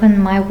suddenly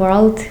opened my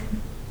world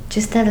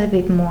just a little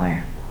bit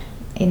more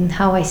in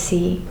how I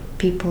see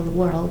people, the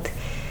world,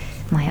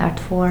 my art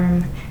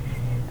form,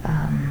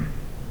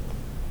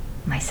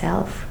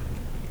 myself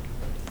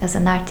as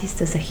an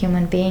artist, as a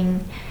human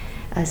being,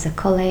 as a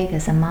colleague,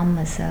 as a mom,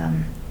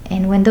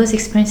 and when those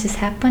experiences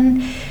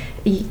happen,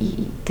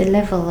 the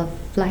level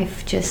of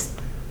life just,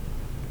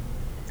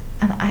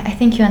 I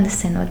think you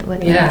understand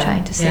what I'm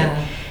trying to say.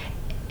 Yeah.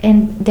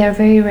 And they're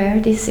very rare,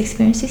 these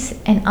experiences,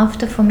 and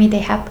for me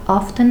they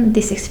often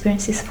these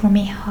experiences for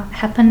me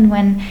happened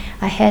when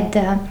I had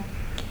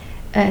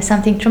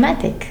something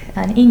traumatic,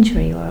 an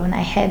injury, or when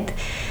I had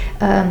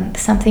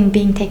something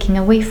being taken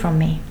away from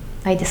me.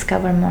 I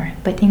discover more.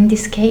 But in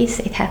this case,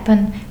 it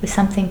happened with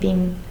something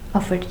being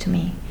offered to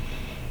me.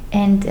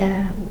 And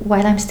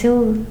while I'm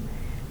still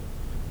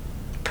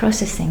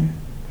processing,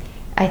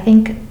 I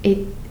think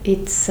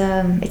it's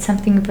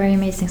something very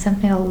amazing,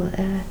 something I'll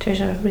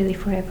treasure really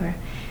forever.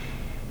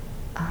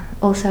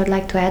 Also, I'd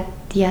like to add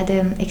the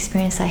other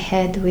experience I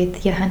had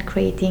with Johan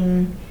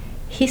creating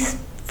his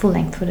full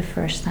length for the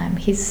first time,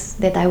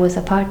 that I was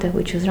a part of,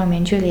 which was Romeo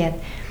and Juliet.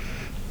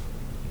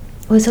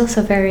 It was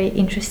also very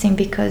interesting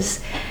because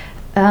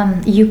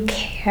you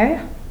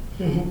care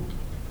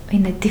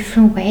in a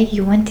different way.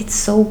 You want it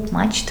so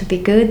much to be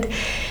good,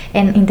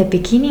 and in the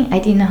beginning I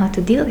didn't know how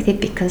to deal with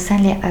it, because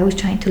suddenly I was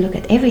trying to look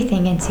at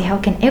everything and see how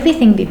can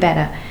everything be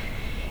better.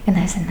 And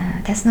I said, no,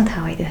 that's not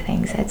how I do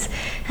things. That's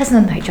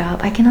not my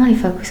job. I can only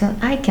focus on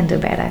I can do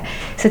better.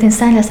 So then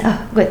suddenly I said,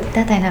 oh, good,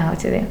 that I know how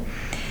to do.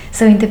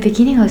 So in the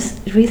beginning I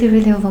was really,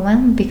 really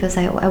overwhelmed, because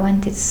I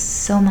wanted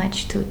so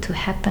much to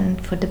happen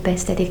for the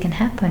best that it can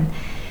happen.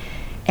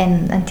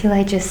 And until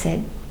I just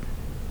said,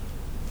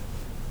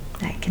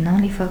 I can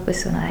only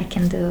focus on what I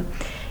can do.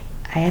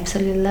 I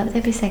absolutely loved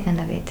every second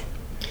of it.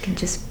 I can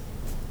just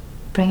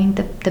bring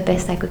the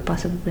best I could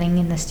possibly bring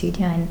in the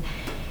studio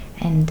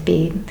and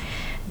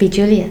be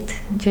Juliet.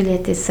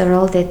 Juliet is a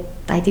role that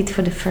I did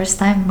for the first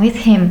time with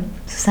him.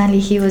 So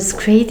suddenly he was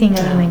creating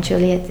Romeo and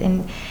Juliet,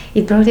 and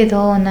it brought it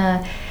all on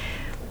a...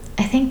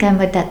 I think I'm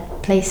at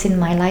that place in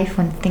my life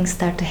when things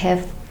start to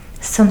have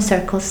some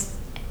circles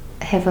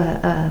have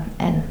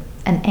an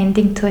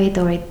ending to it,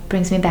 or it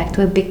brings me back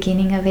to a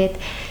beginning of it.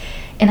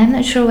 And I'm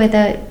not sure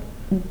whether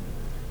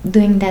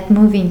doing that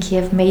movie in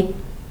Kiev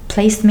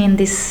placed me in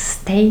this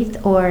state,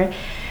 or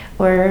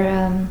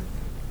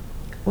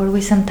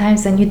we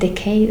sometimes a new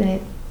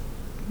decade,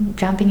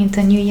 jumping into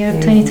a new year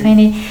of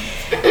 2020,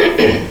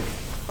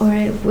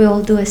 or we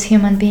all do as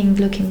human beings,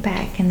 looking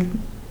back, and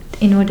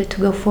in order to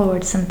go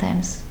forward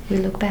sometimes we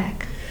look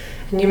back.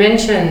 And you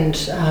mentioned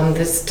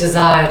this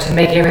desire to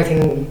make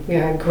everything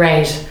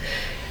great.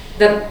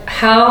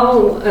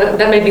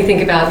 That made me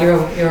think about your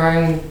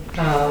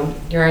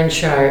own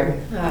show.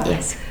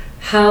 Yes.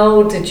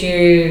 How did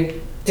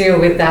you deal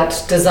with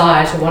that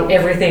desire to want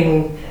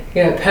everything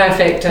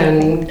perfect,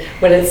 and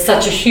when it's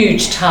such a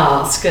huge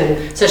task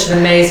and such an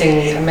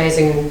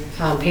amazing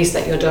piece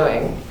that you're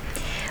doing?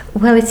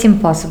 Well, it's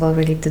impossible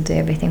really to do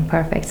everything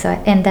perfect. So,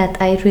 and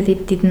that I really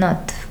did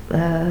not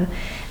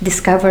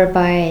discover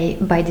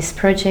by this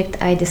project.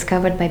 I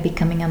discovered by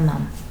becoming a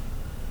mom.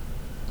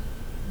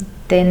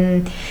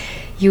 Then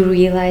you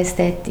realize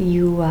that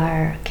you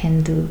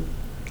can do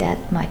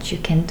that much. You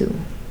can do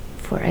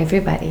for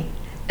everybody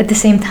at the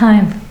same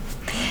time,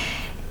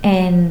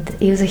 and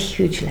it was a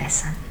huge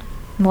lesson.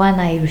 One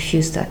I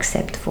refused to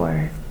accept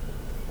for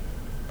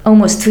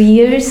almost 2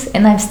 years,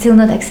 and I'm still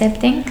not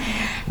accepting.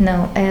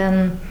 No,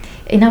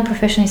 in our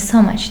profession, it's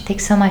so much. It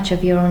takes so much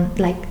of your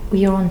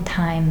own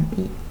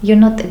time. You're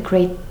not a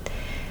great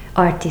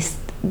artist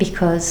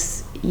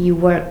because you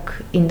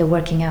work in the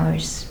working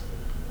hours,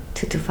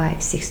 2 to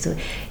 5, 6 to.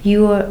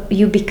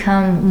 You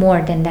become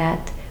more than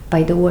that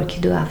by the work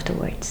you do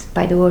afterwards,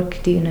 by the work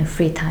you do in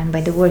free time,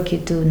 by the work you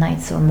do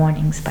nights or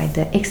mornings, by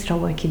the extra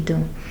work you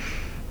do.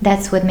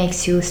 That's what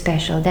makes you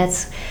special.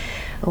 That's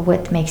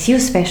what makes you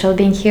special,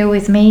 being here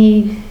with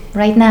me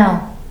right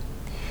now,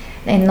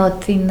 and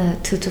not in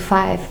 2 to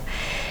 5.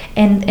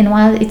 And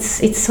while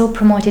it's so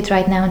promoted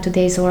right now in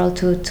today's world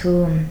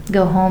to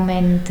go home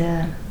and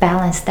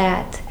balance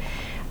that,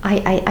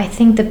 I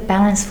think the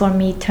balance for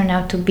me turned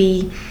out to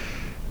be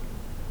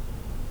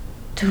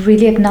to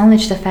really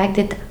acknowledge the fact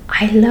that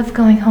I love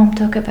going home,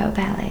 talk about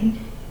ballet.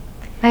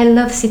 I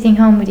love sitting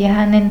home with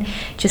Johan and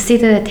just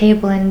sit at a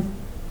table and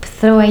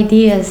throw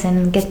ideas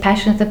and get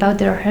passionate about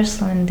the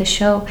rehearsal and the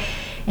show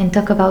and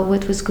talk about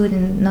what was good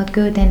and not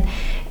good,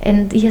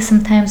 and yes,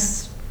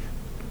 sometimes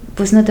it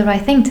was not the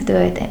right thing to do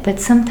it, but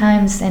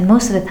sometimes, and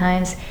most of the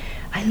times,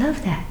 I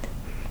love that.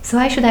 So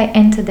why should I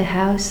enter the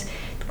house,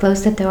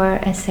 close the door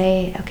and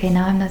say, okay,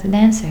 now I'm not a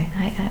dancer.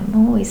 I'm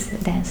always a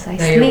dancer. I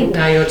sleep.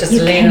 Now you're just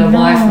Lena,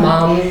 wife,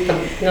 mum.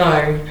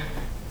 No.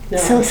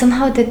 So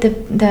somehow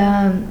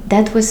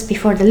that was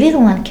before the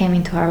little one came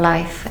into our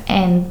life,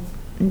 and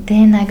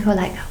then I go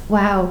like,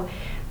 wow,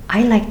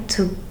 I like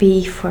to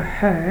be for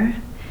her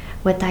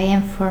what I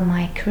am for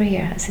my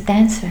career as a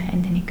dancer.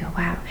 And then you go,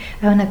 wow,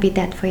 I want to be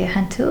that for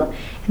Johan too,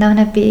 and I want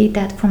to be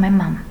that for my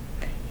mom.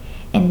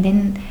 And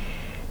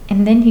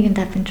then you end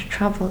up into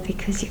trouble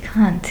because you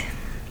can't.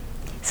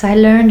 So I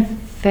learned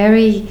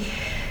very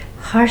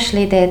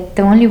harshly that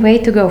the only way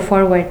to go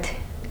forward,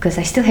 because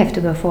I still have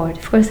to go forward,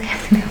 of course I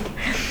have to go,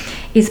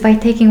 is by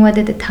taking one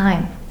at a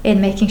time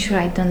and making sure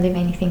I don't leave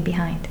anything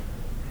behind,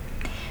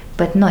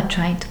 but not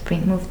trying to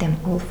move them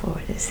all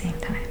forward at the same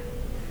time.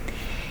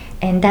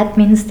 And that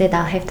means that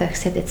I'll have to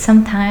accept that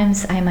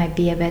sometimes I might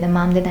be a better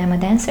mom than I'm a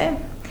dancer,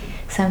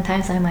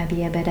 sometimes I might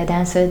be a better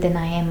dancer than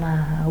I am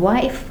a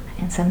wife,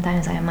 and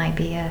sometimes I might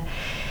be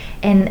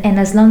and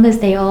as long as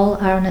they all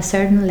are on a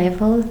certain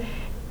level,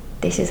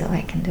 this is all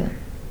I can do.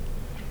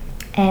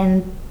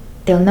 And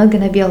they're not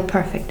gonna be all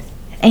perfect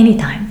at any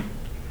time,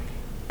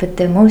 but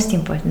the most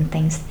important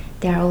things,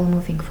 they are all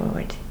moving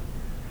forward.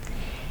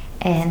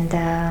 And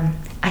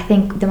I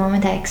think the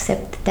moment I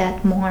accept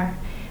that more,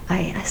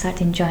 I start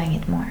enjoying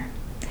it more.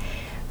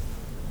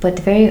 But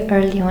very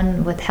early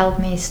on, what helped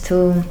me is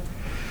to,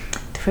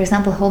 for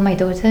example, hold my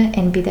daughter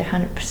and be there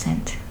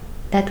 100%.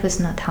 That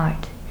was not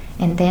hard.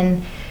 And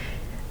then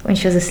when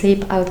she was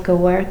asleep, I would go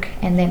work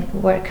and then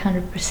work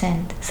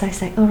 100%. So I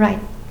was like, all right,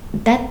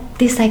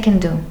 this I can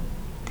do.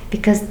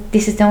 Because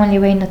this is the only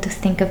way not to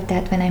think of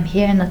that when I'm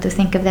here, not to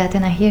think of that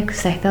when I'm here.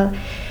 Because I felt,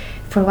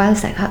 for a while,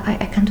 it's like,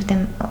 I can't do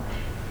them.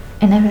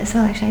 And I realized,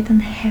 well, actually, I don't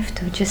have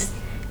to. Just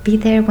be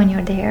there when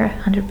you're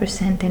there,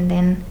 100%, and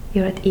then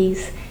you're at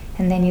ease,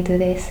 and then you do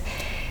this.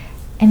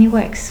 And it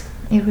works.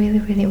 It really,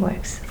 really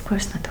works. Of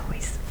course, not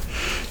always.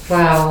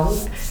 Wow.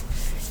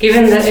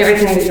 Given that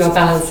everything that you're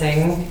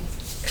balancing,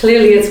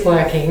 clearly it's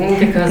working,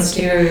 because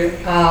you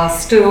are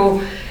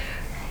still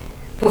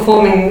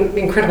performing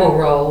incredible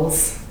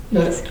roles,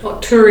 yes,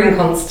 touring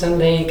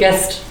constantly,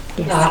 guest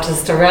Yes.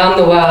 artist around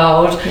the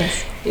world.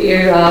 Yes.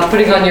 You are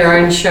putting on your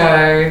own show,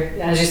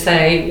 as you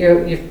say.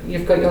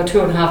 You've got your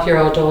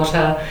 2.5-year-old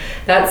daughter.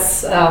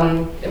 That's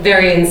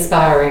very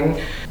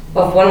inspiring.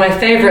 Well, one of my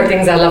favourite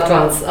things I love to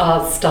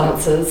ask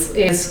dancers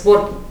is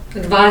what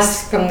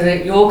advice from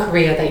your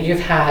career that you've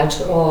had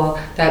or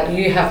that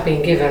you have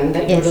been given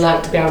that you would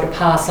like to be able to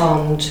pass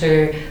on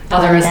to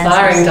other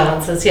inspiring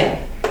dancers. Yeah.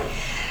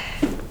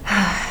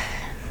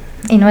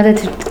 In order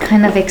to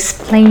kind of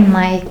explain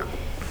my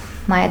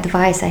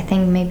advice, I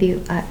think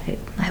maybe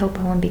I hope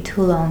I won't be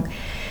too long.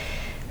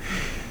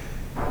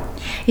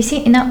 You see,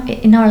 in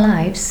our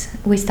lives,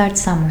 we start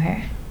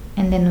somewhere,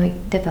 and then we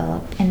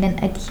develop, and then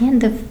at the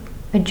end of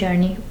a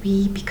journey,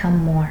 we become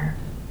more.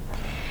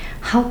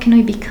 How can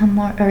we become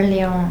more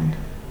earlier on?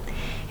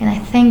 And I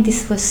think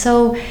this was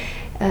so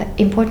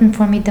important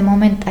for me the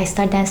moment I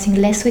started dancing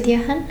less with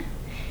Johan,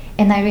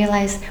 and I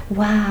realized,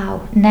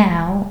 wow,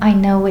 now I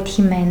know what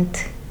he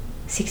meant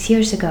 6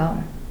 years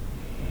ago,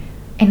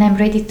 and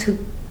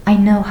I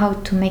know how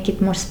to make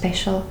it more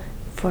special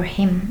for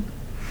him.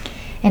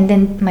 And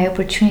then my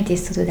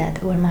opportunities to do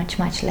that were much,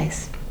 much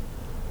less.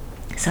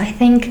 So I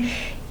think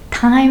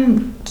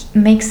time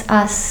makes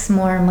us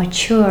more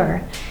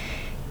mature,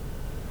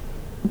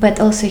 but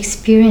also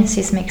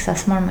experiences makes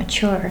us more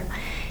mature.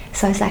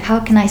 So it's like, how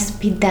can I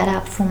speed that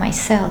up for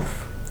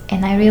myself?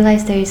 And I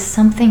realized there is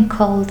something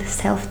called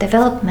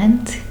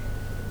self-development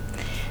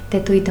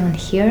that we don't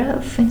hear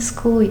of in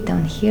school, we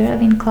don't hear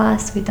of in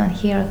class, we don't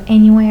hear of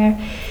anywhere.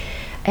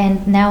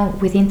 And now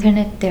with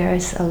internet,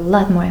 there's a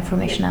lot more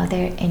information out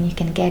there and you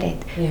can get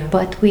it. Yeah.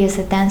 But we as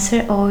a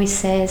dancer always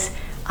says,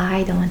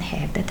 I don't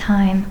have the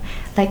time.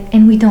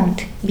 And we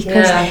don't,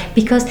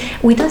 because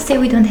we don't say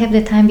we don't have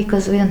the time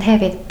because we don't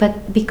have it,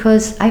 but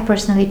because I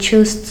personally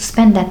choose to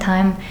spend that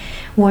time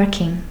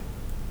working,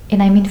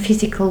 and I mean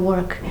physical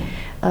work,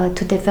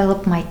 to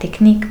develop my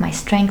technique, my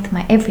strength,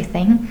 my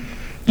everything,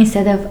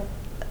 instead of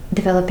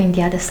developing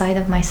the other side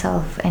of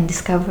myself and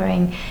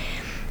discovering.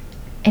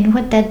 And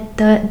what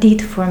that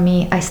did for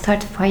me, I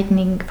started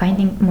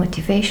finding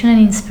motivation and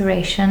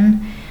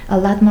inspiration a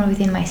lot more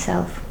within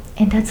myself,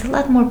 and that's a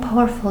lot more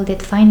powerful than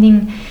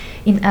finding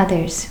in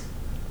others.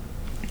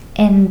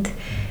 And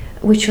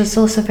which was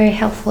also very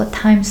helpful at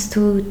times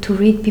to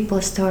read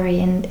people's story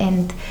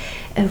and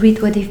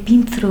read what they've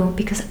been through,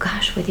 because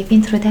gosh, what they've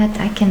been through, that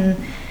I can,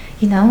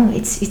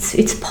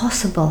 it's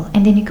possible.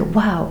 And then you go,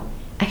 wow,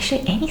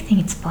 actually anything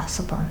is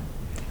possible.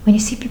 When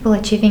you see people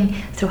achieving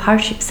through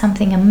hardship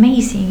something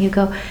amazing, you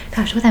go,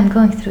 gosh, what I'm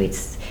going through,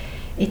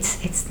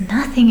 it's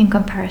nothing in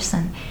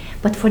comparison.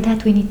 But for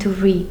that we need to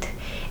read,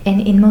 and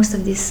in most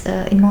of these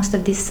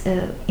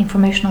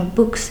informational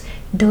books,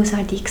 those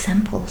are the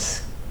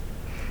examples.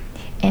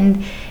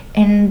 And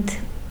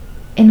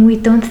we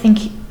don't think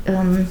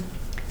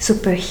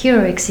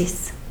superhero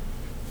exists,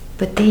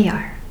 but they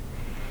are.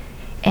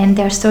 And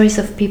there are stories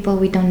of people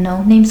we don't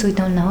know, names we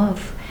don't know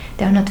of.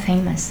 They are not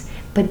famous,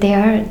 but they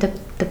are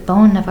the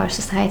bone of our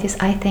societies.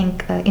 I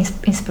think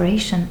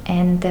inspiration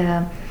and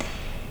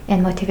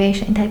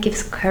motivation, and that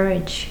gives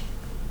courage.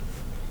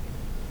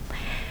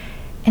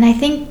 And I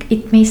think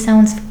it may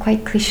sound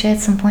quite cliche at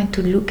some point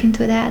to look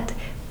into that,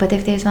 but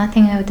if there's one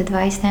thing I would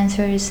advise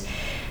dancers,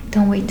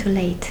 don't wait too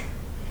late,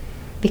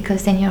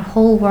 because then your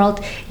whole world,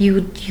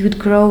 you'd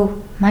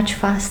grow much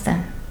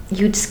faster.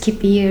 You'd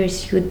skip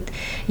years.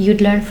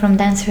 You'd learn from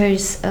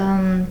dancers,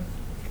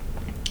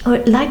 or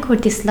like or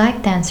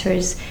dislike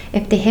dancers.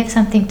 If they have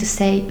something to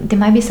say, there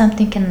might be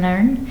something you can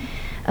learn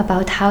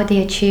about how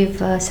they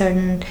achieve a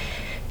certain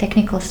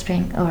technical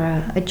strength,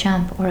 or a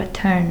jump, or a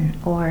turn,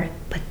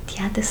 but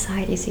the other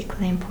side is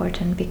equally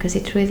important, because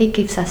it really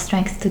gives us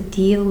strength to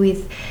deal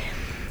with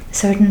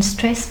certain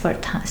stressful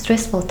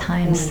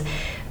times,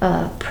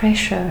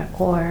 pressure,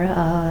 or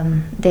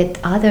that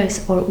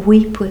others or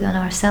we put on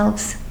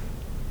ourselves.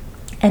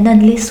 And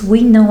unless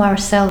we know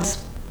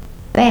ourselves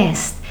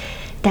best,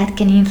 that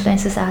can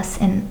influence us,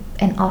 and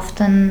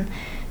often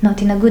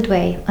not in a good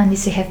way,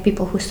 unless you have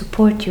people who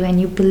support you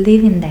and you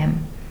believe in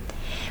them.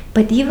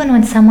 But even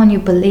when someone you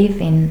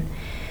believe in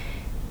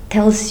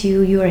tells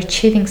you you're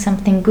achieving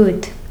something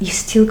good, you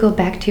still go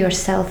back to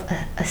yourself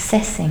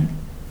assessing,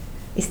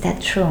 is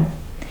that true?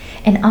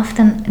 And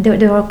often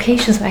there were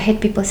occasions where I had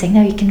people saying,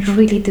 no, you can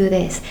really do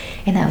this.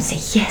 And I would say,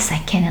 yes, I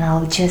can, and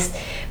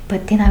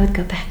but then I would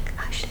go back,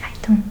 actually, I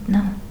don't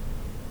know.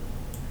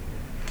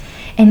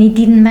 And it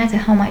didn't matter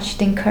how much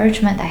the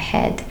encouragement I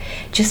had,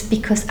 just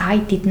because I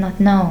did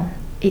not know.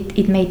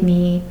 It made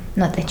me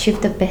not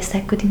achieve the best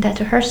I could in that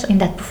rehearsal, in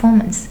that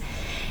performance.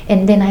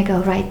 And then I go,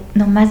 right,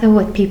 no matter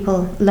what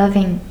people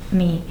loving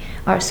me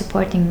or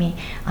supporting me,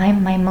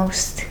 I'm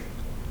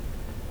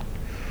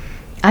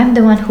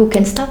the one who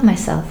can stop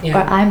myself, or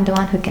I'm the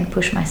one who can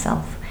push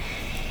myself.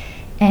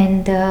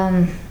 And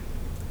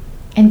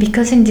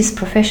because in this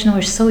profession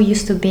we're so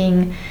used to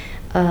being,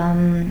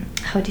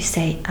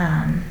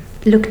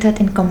 looked at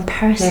in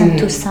comparison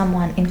to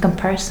someone,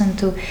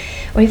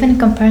 or even in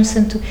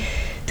comparison to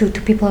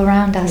people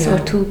around us, or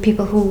to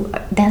people who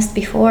danced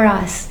before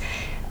us.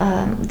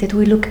 that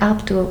we look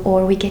up to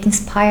or we get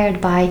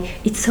inspired by,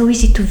 it's so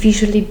easy to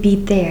visually be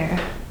there,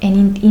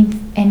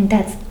 and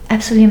that's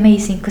absolutely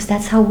amazing, because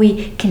that's how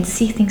we can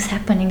see things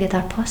happening that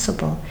are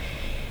possible.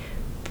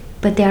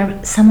 But they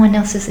are someone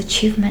else's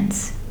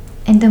achievements,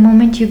 and the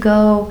moment you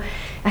go,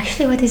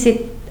 actually, what is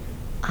it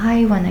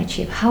I want to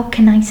achieve? How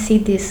can I see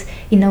this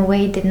in a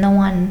way that no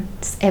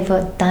one's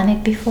ever done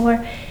it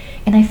before?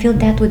 And I feel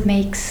that would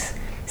make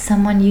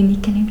someone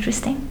unique and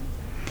interesting.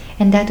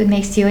 And that would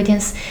make the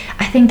audience,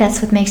 I think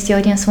that's what makes the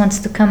audience wants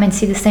to come and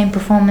see the same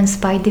performance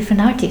by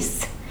different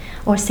artists,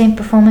 or same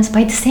performance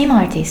by the same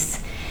artists.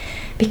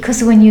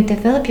 Because when you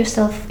develop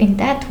yourself in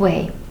that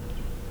way,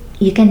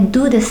 you can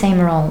do the same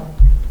role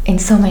in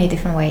so many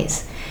different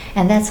ways.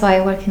 And that's why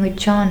working with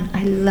John,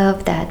 I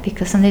love that,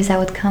 because some days I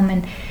would come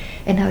and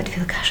I would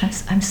feel, gosh,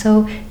 I'm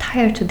so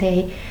tired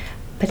today.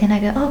 But then I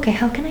go, okay,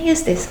 how can I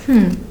use this?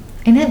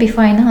 And then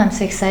before I know, I'm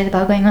so excited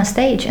about going on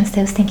stage.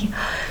 Instead of thinking,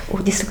 oh,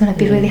 this is going to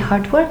be really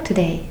hard work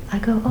today, I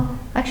go, oh,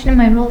 actually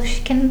my role,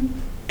 she can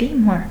be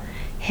more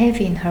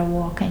heavy in her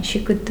walk, and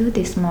she could do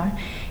this more.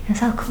 And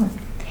it's all cool.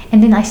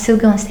 And then I still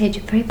go on stage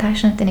very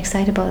passionate and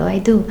excited about what I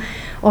do.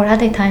 Or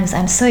other times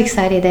I'm so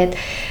excited that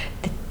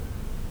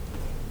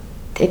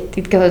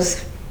it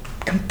goes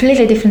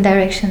completely different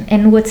direction.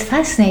 And what's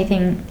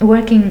fascinating,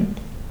 working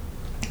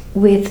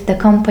with the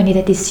company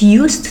that is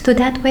used to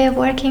that way of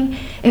working,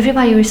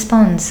 everybody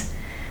responds.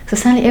 So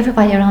suddenly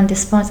everybody around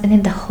responds, and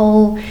then the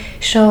whole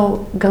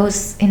show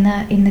goes in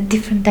a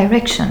different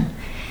direction.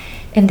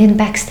 And then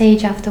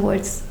backstage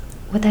afterwards,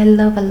 what I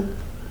love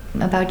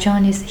about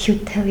John is he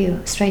would tell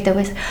you straight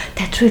away,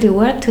 that really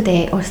worked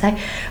today. Or it's like,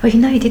 oh,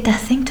 you did that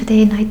thing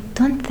today, and I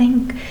don't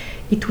think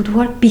it would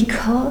work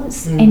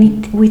because,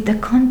 and with the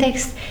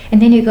context.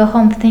 And then you go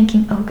home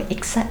thinking,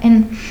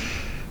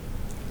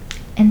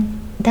 and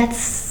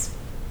that's,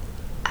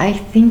 I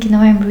think,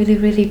 I'm really,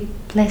 really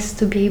blessed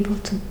to be able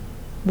to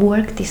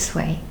work this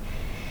way.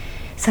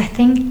 So I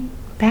think,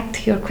 back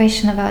to your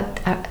question about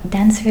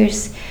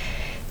dancers,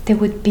 there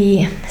would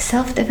be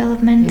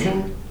self-development,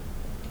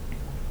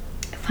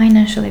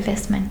 financial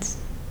investments.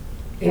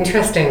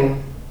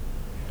 Interesting.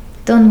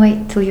 Don't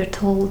wait till you're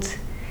told,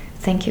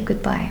 thank you,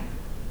 goodbye.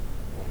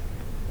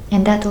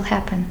 And that will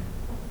happen.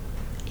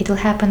 It will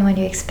happen when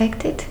you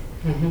expect it.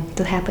 It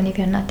will happen if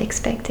you're not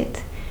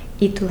expected.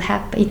 It will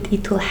happen.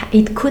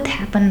 It could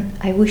happen.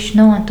 I wish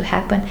no one to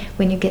happen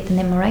when you get an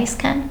MRI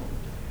scan,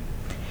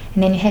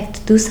 and then you have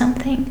to do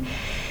something.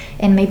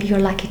 And maybe you're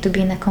lucky to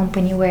be in a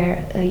company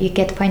where you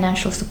get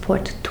financial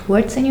support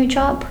towards a new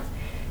job.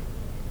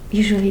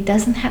 Usually, it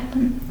doesn't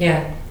happen.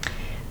 Yeah.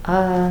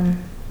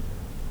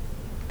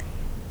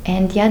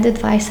 And the other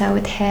advice I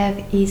would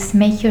have is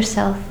make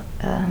yourself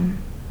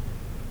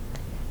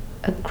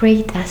a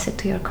great asset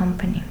to your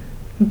company.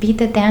 Be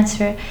the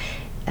dancer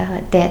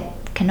that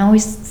can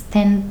always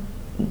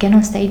get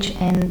on stage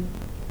and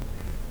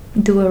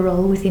do a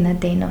role within a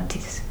day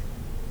notice.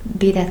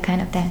 Be that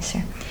kind of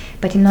dancer.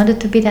 But in order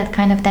to be that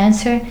kind of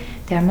dancer,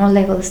 there are more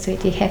levels to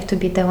it. You have to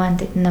be the one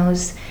that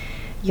knows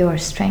your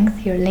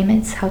strength, your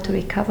limits, how to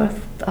recover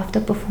after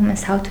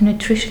performance, how to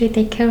nutritionally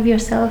take care of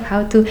yourself,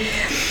 how to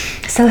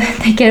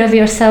take care of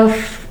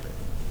yourself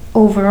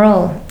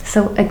overall.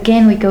 So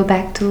again, we go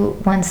back to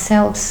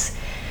oneself's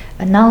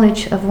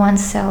knowledge of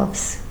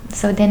oneself.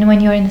 So then when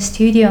you're in a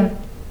studio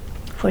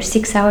for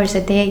 6 hours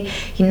a day,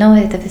 you know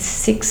that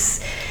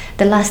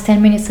the last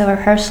 10 minutes of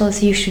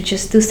rehearsals you should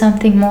just do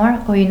something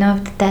more, or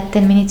that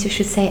 10 minutes you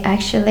should say,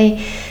 actually,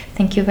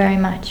 thank you very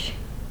much.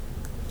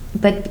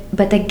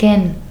 But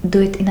again,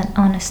 do it in an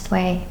honest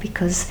way,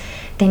 because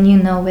then you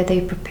know whether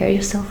you prepare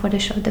yourself for the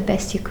show the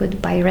best you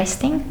could by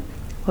resting,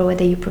 or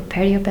whether you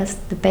prepare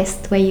the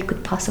best way you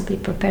could possibly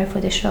prepare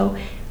for the show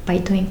by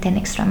doing 10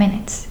 extra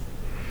minutes.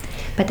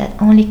 But that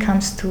only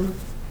comes to...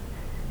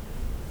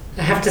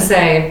 I have to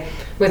say,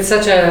 with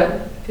such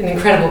an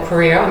incredible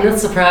career, I'm not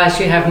surprised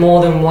you have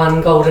more than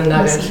one golden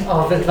nugget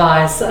of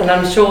advice, and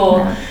I'm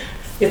sure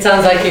it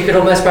sounds like you could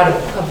almost write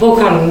a book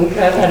on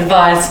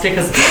advice,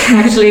 because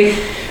actually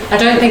I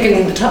don't think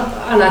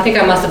and I think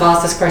I must have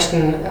asked this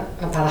question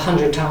about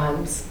 100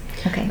 times.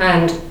 Okay.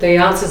 And the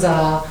answers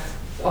are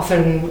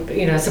often,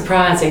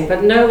 surprising,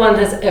 but no one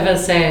has ever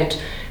said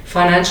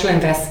financial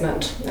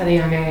investment at a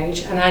young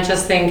age. And I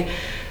just think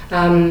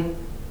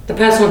the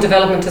personal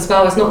development as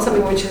well is not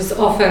something which is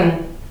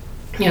often,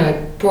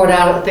 brought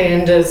out at the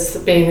end as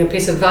being a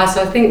piece of advice.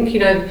 So I think,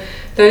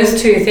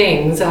 those two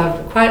things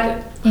are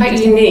quite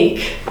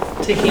unique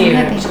to hear,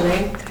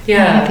 actually.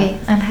 Yeah.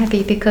 I'm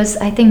happy because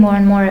I think more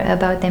and more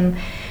about them.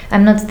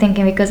 I'm not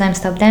thinking because I'm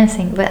stopped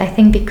dancing, but I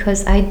think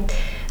because I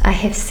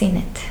have seen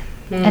it.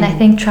 And I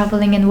think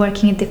traveling and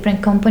working in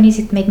different companies,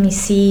 it made me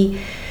see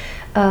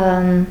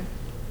the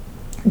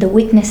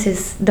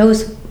weaknesses, the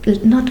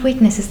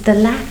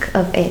lack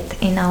of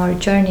it in our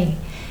journey.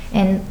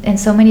 And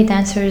so many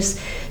dancers,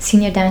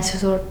 senior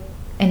dancers, will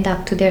end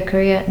up to their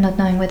career not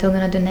knowing what they're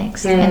going to do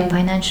next and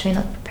financially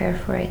not prepared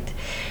for it.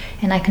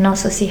 And I can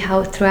also see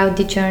how throughout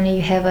the journey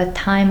you have a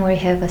time where you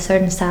have a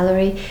certain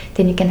salary,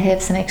 then you can have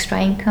some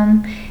extra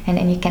income, and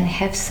then you can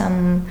have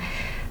some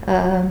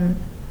and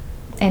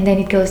then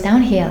it goes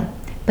downhill.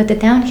 But the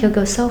downhill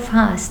goes so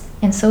fast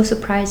and so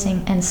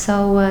surprising and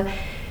so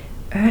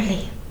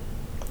early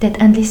that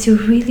unless you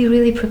really,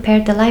 really prepare,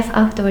 the life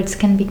afterwards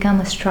can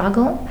become a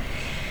struggle.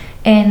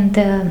 And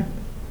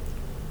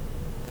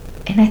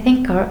I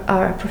think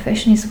our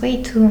profession is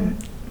way too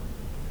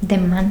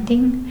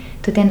demanding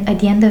to then at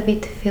the end of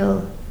it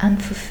feel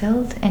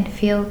unfulfilled and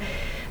feel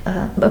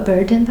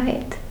burdened by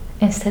it,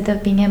 instead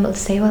of being able to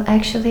say, well,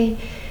 actually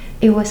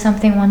it was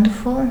something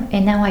wonderful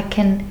and now I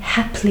can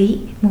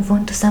happily move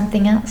on to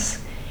something else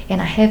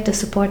and I have the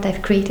support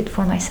I've created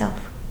for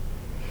myself.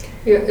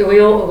 We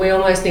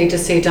almost need to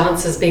see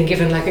dancers being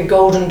given like a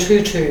golden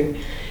tutu.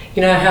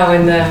 You know how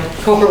in the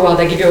corporate world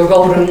they give you a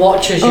golden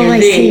watch as you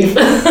leave?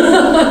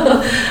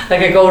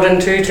 Like a golden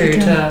tutu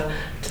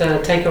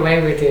to take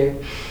away with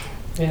you.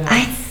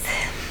 Yeah.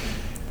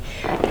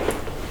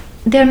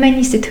 There are many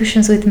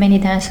institutions with many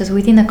dancers.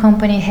 Within a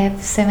company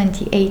have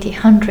 70, 80,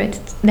 100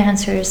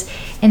 dancers,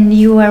 and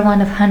you are one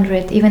of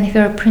 100, even if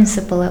you're a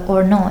principal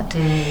or not.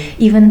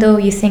 Even though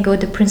you think, oh,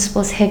 the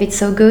principals have it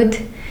so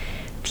good,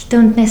 it's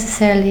not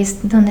necessarily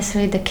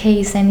the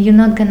case, and you're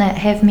not gonna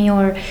have me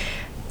or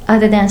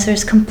other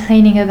dancers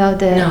complaining about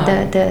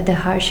the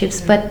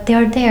hardships, but they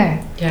are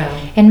there. Yeah.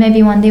 And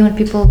maybe one day when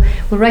people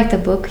will write a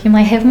book, you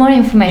might have more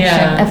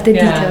information of the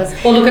details.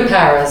 Well, look at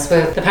Paris,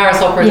 with the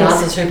Paris opera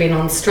dancers who've been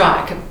on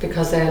strike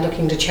because they're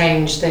looking to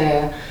change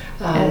their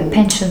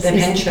pensions.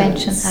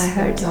 I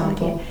heard.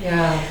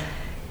 Yeah.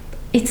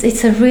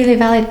 It's a really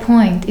valid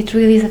point. It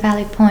really is a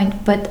valid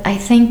point. But I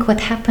think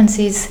what happens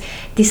is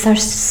these are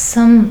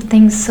some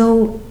things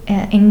so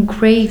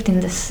engraved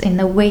in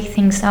the way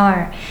things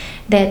are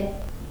that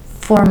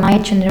for my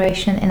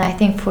generation, and I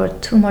think for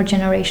 2 more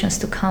generations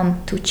to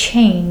come, to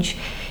change,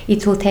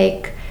 it will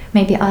take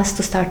maybe us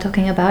to start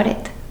talking about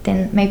it,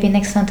 then maybe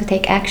next one to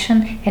take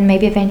action, and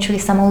maybe eventually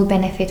someone will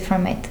benefit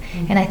from it.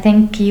 And I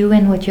think you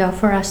and what you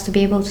offer us to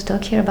be able to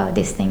talk here about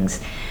these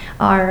things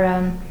are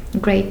a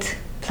great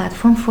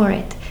platform for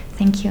it.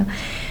 Thank you.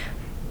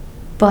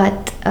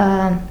 But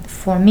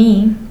for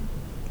me,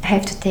 I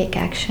have to take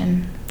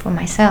action for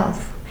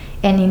myself,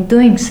 and in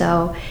doing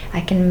so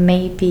I can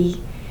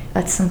maybe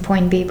at some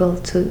point be able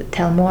to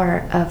tell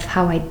more of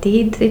how I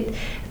did it,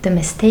 the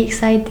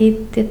mistakes I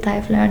did that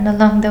I've learned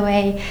along the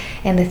way,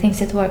 and the things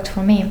that worked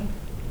for me.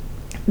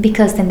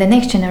 Because then the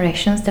next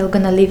generations, they're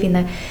gonna live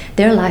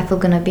their life will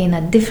gonna be in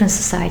a different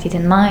society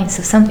than mine,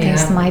 so some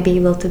things might be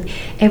able to,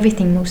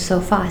 everything moves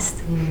so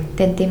fast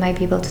that they might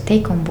be able to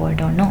take on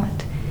board or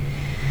not.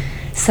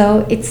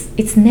 So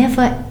it's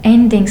never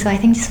ending. So I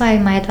think that's why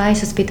my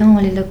advice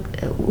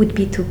would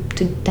be to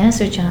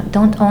dancers,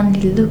 don't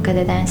only look at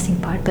the dancing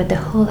part, but the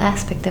whole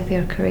aspect of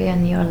your career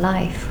and your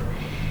life,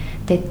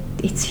 that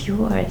it's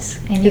yours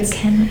and you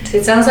can't.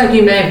 It sounds like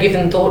you may have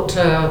given thought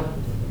to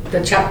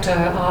the chapter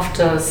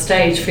after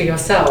stage for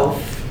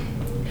yourself.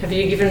 Have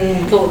you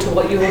given thought to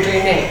what you will do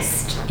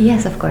next?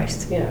 Yes, of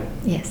course. Yeah.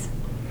 Yes.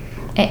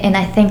 And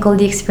I think all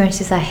the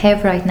experiences I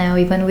have right now,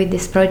 even with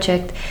this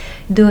project,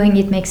 doing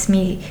it makes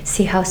me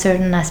see how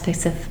certain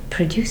aspects of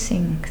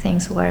producing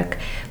things work,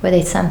 whether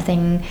it's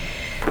something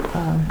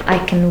I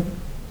can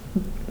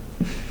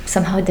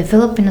somehow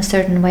develop in a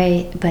certain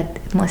way, but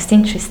most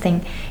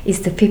interesting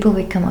is the people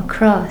we come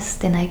across.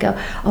 Then I go,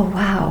 oh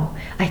wow,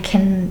 I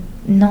can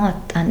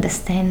not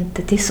understand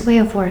this way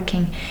of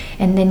working,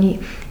 and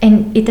then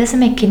and it doesn't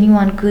make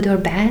anyone good or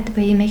bad,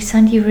 but it makes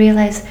suddenly you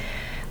realize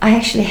I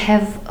actually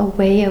have a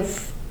way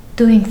of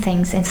doing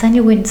things, and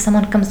suddenly when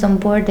someone comes on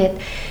board, that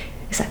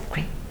it's like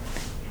great.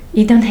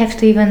 You don't have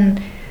to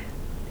even,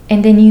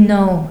 and then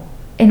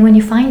and when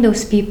you find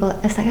those people,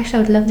 it's like actually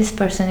I would love this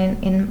person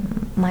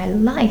in my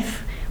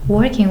life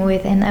working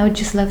with, and I would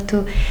just love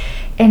to,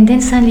 and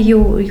then suddenly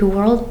your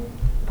world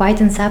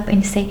widens up and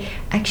you say,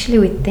 actually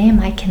with them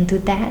I can do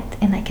that,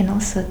 and I can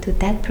also do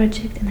that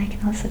project, and I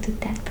can also do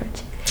that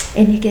project,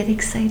 and you get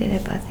excited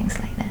about things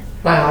like that.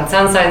 Wow, it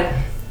sounds like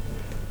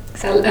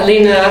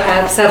Alina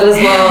at Sadler's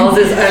Wells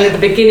is only the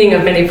beginning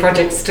of many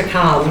projects to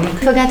come. I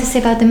forgot to say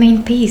about the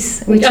main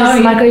piece, which is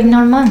Marguerite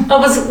Normand.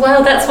 Well,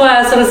 that's why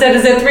I sort of said,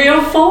 is there 3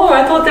 or 4?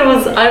 I thought there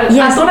was,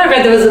 I thought I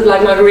read there was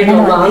like Marguerite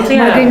Normand.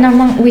 Yeah. Marguerite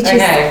Normand, which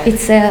is,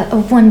 it's a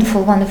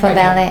wonderful, wonderful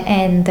ballet,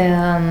 and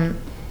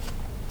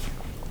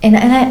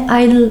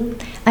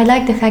I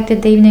like the fact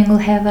that the evening will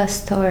have a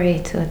story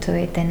to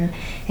it,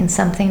 and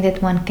something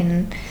that one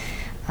can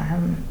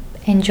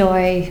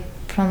enjoy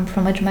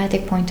from a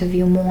dramatic point of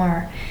view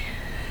more,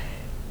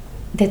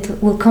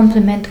 that will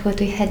complement what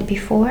we had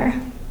before.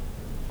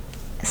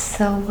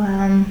 So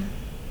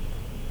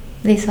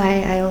this is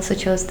why I also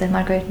chose the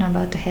Marguerite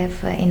Normand to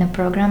have in a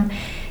program,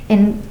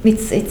 and it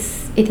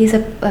is a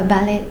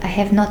ballet I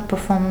have not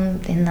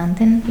performed in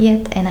London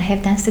yet, and I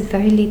have danced it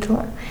very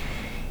little,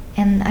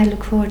 and I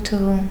look forward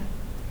to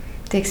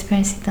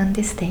experience it on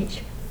this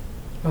stage.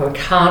 Well, I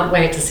can't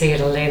wait to see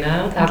it,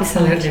 Alina.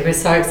 Absolutely, we're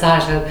so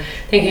excited.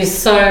 Thank you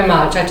so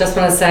much. I just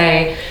want to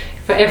say,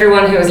 For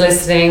everyone who is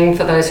listening,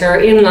 for those who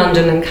are in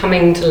London and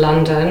coming to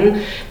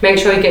London, make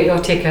sure you get your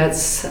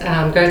tickets.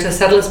 Go to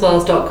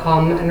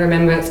saddlerswells.com, and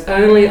remember it's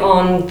only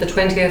on the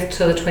 20th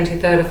to the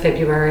 23rd of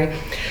February.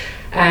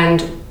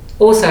 And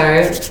also,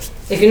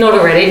 if you're not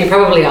already, and you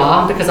probably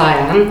are, because I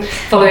am,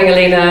 following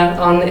Alina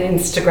on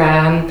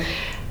Instagram.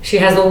 She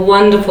has a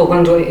wonderful,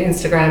 wonderful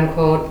Instagram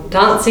called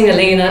Dancing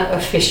Alina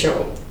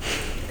Official.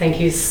 Thank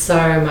you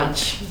so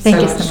much.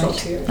 Thank you so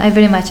much. I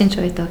very much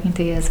enjoyed talking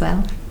to you as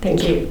well.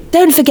 Thank you.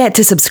 Don't forget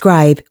to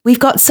subscribe. We've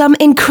got some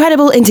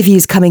incredible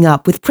interviews coming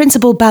up with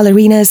principal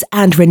ballerinas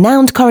and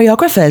renowned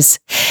choreographers.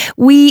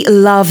 We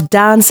love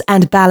dance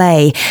and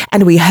ballet,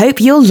 and we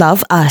hope you'll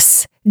love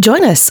us.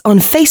 Join us on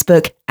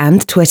Facebook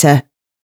and Twitter.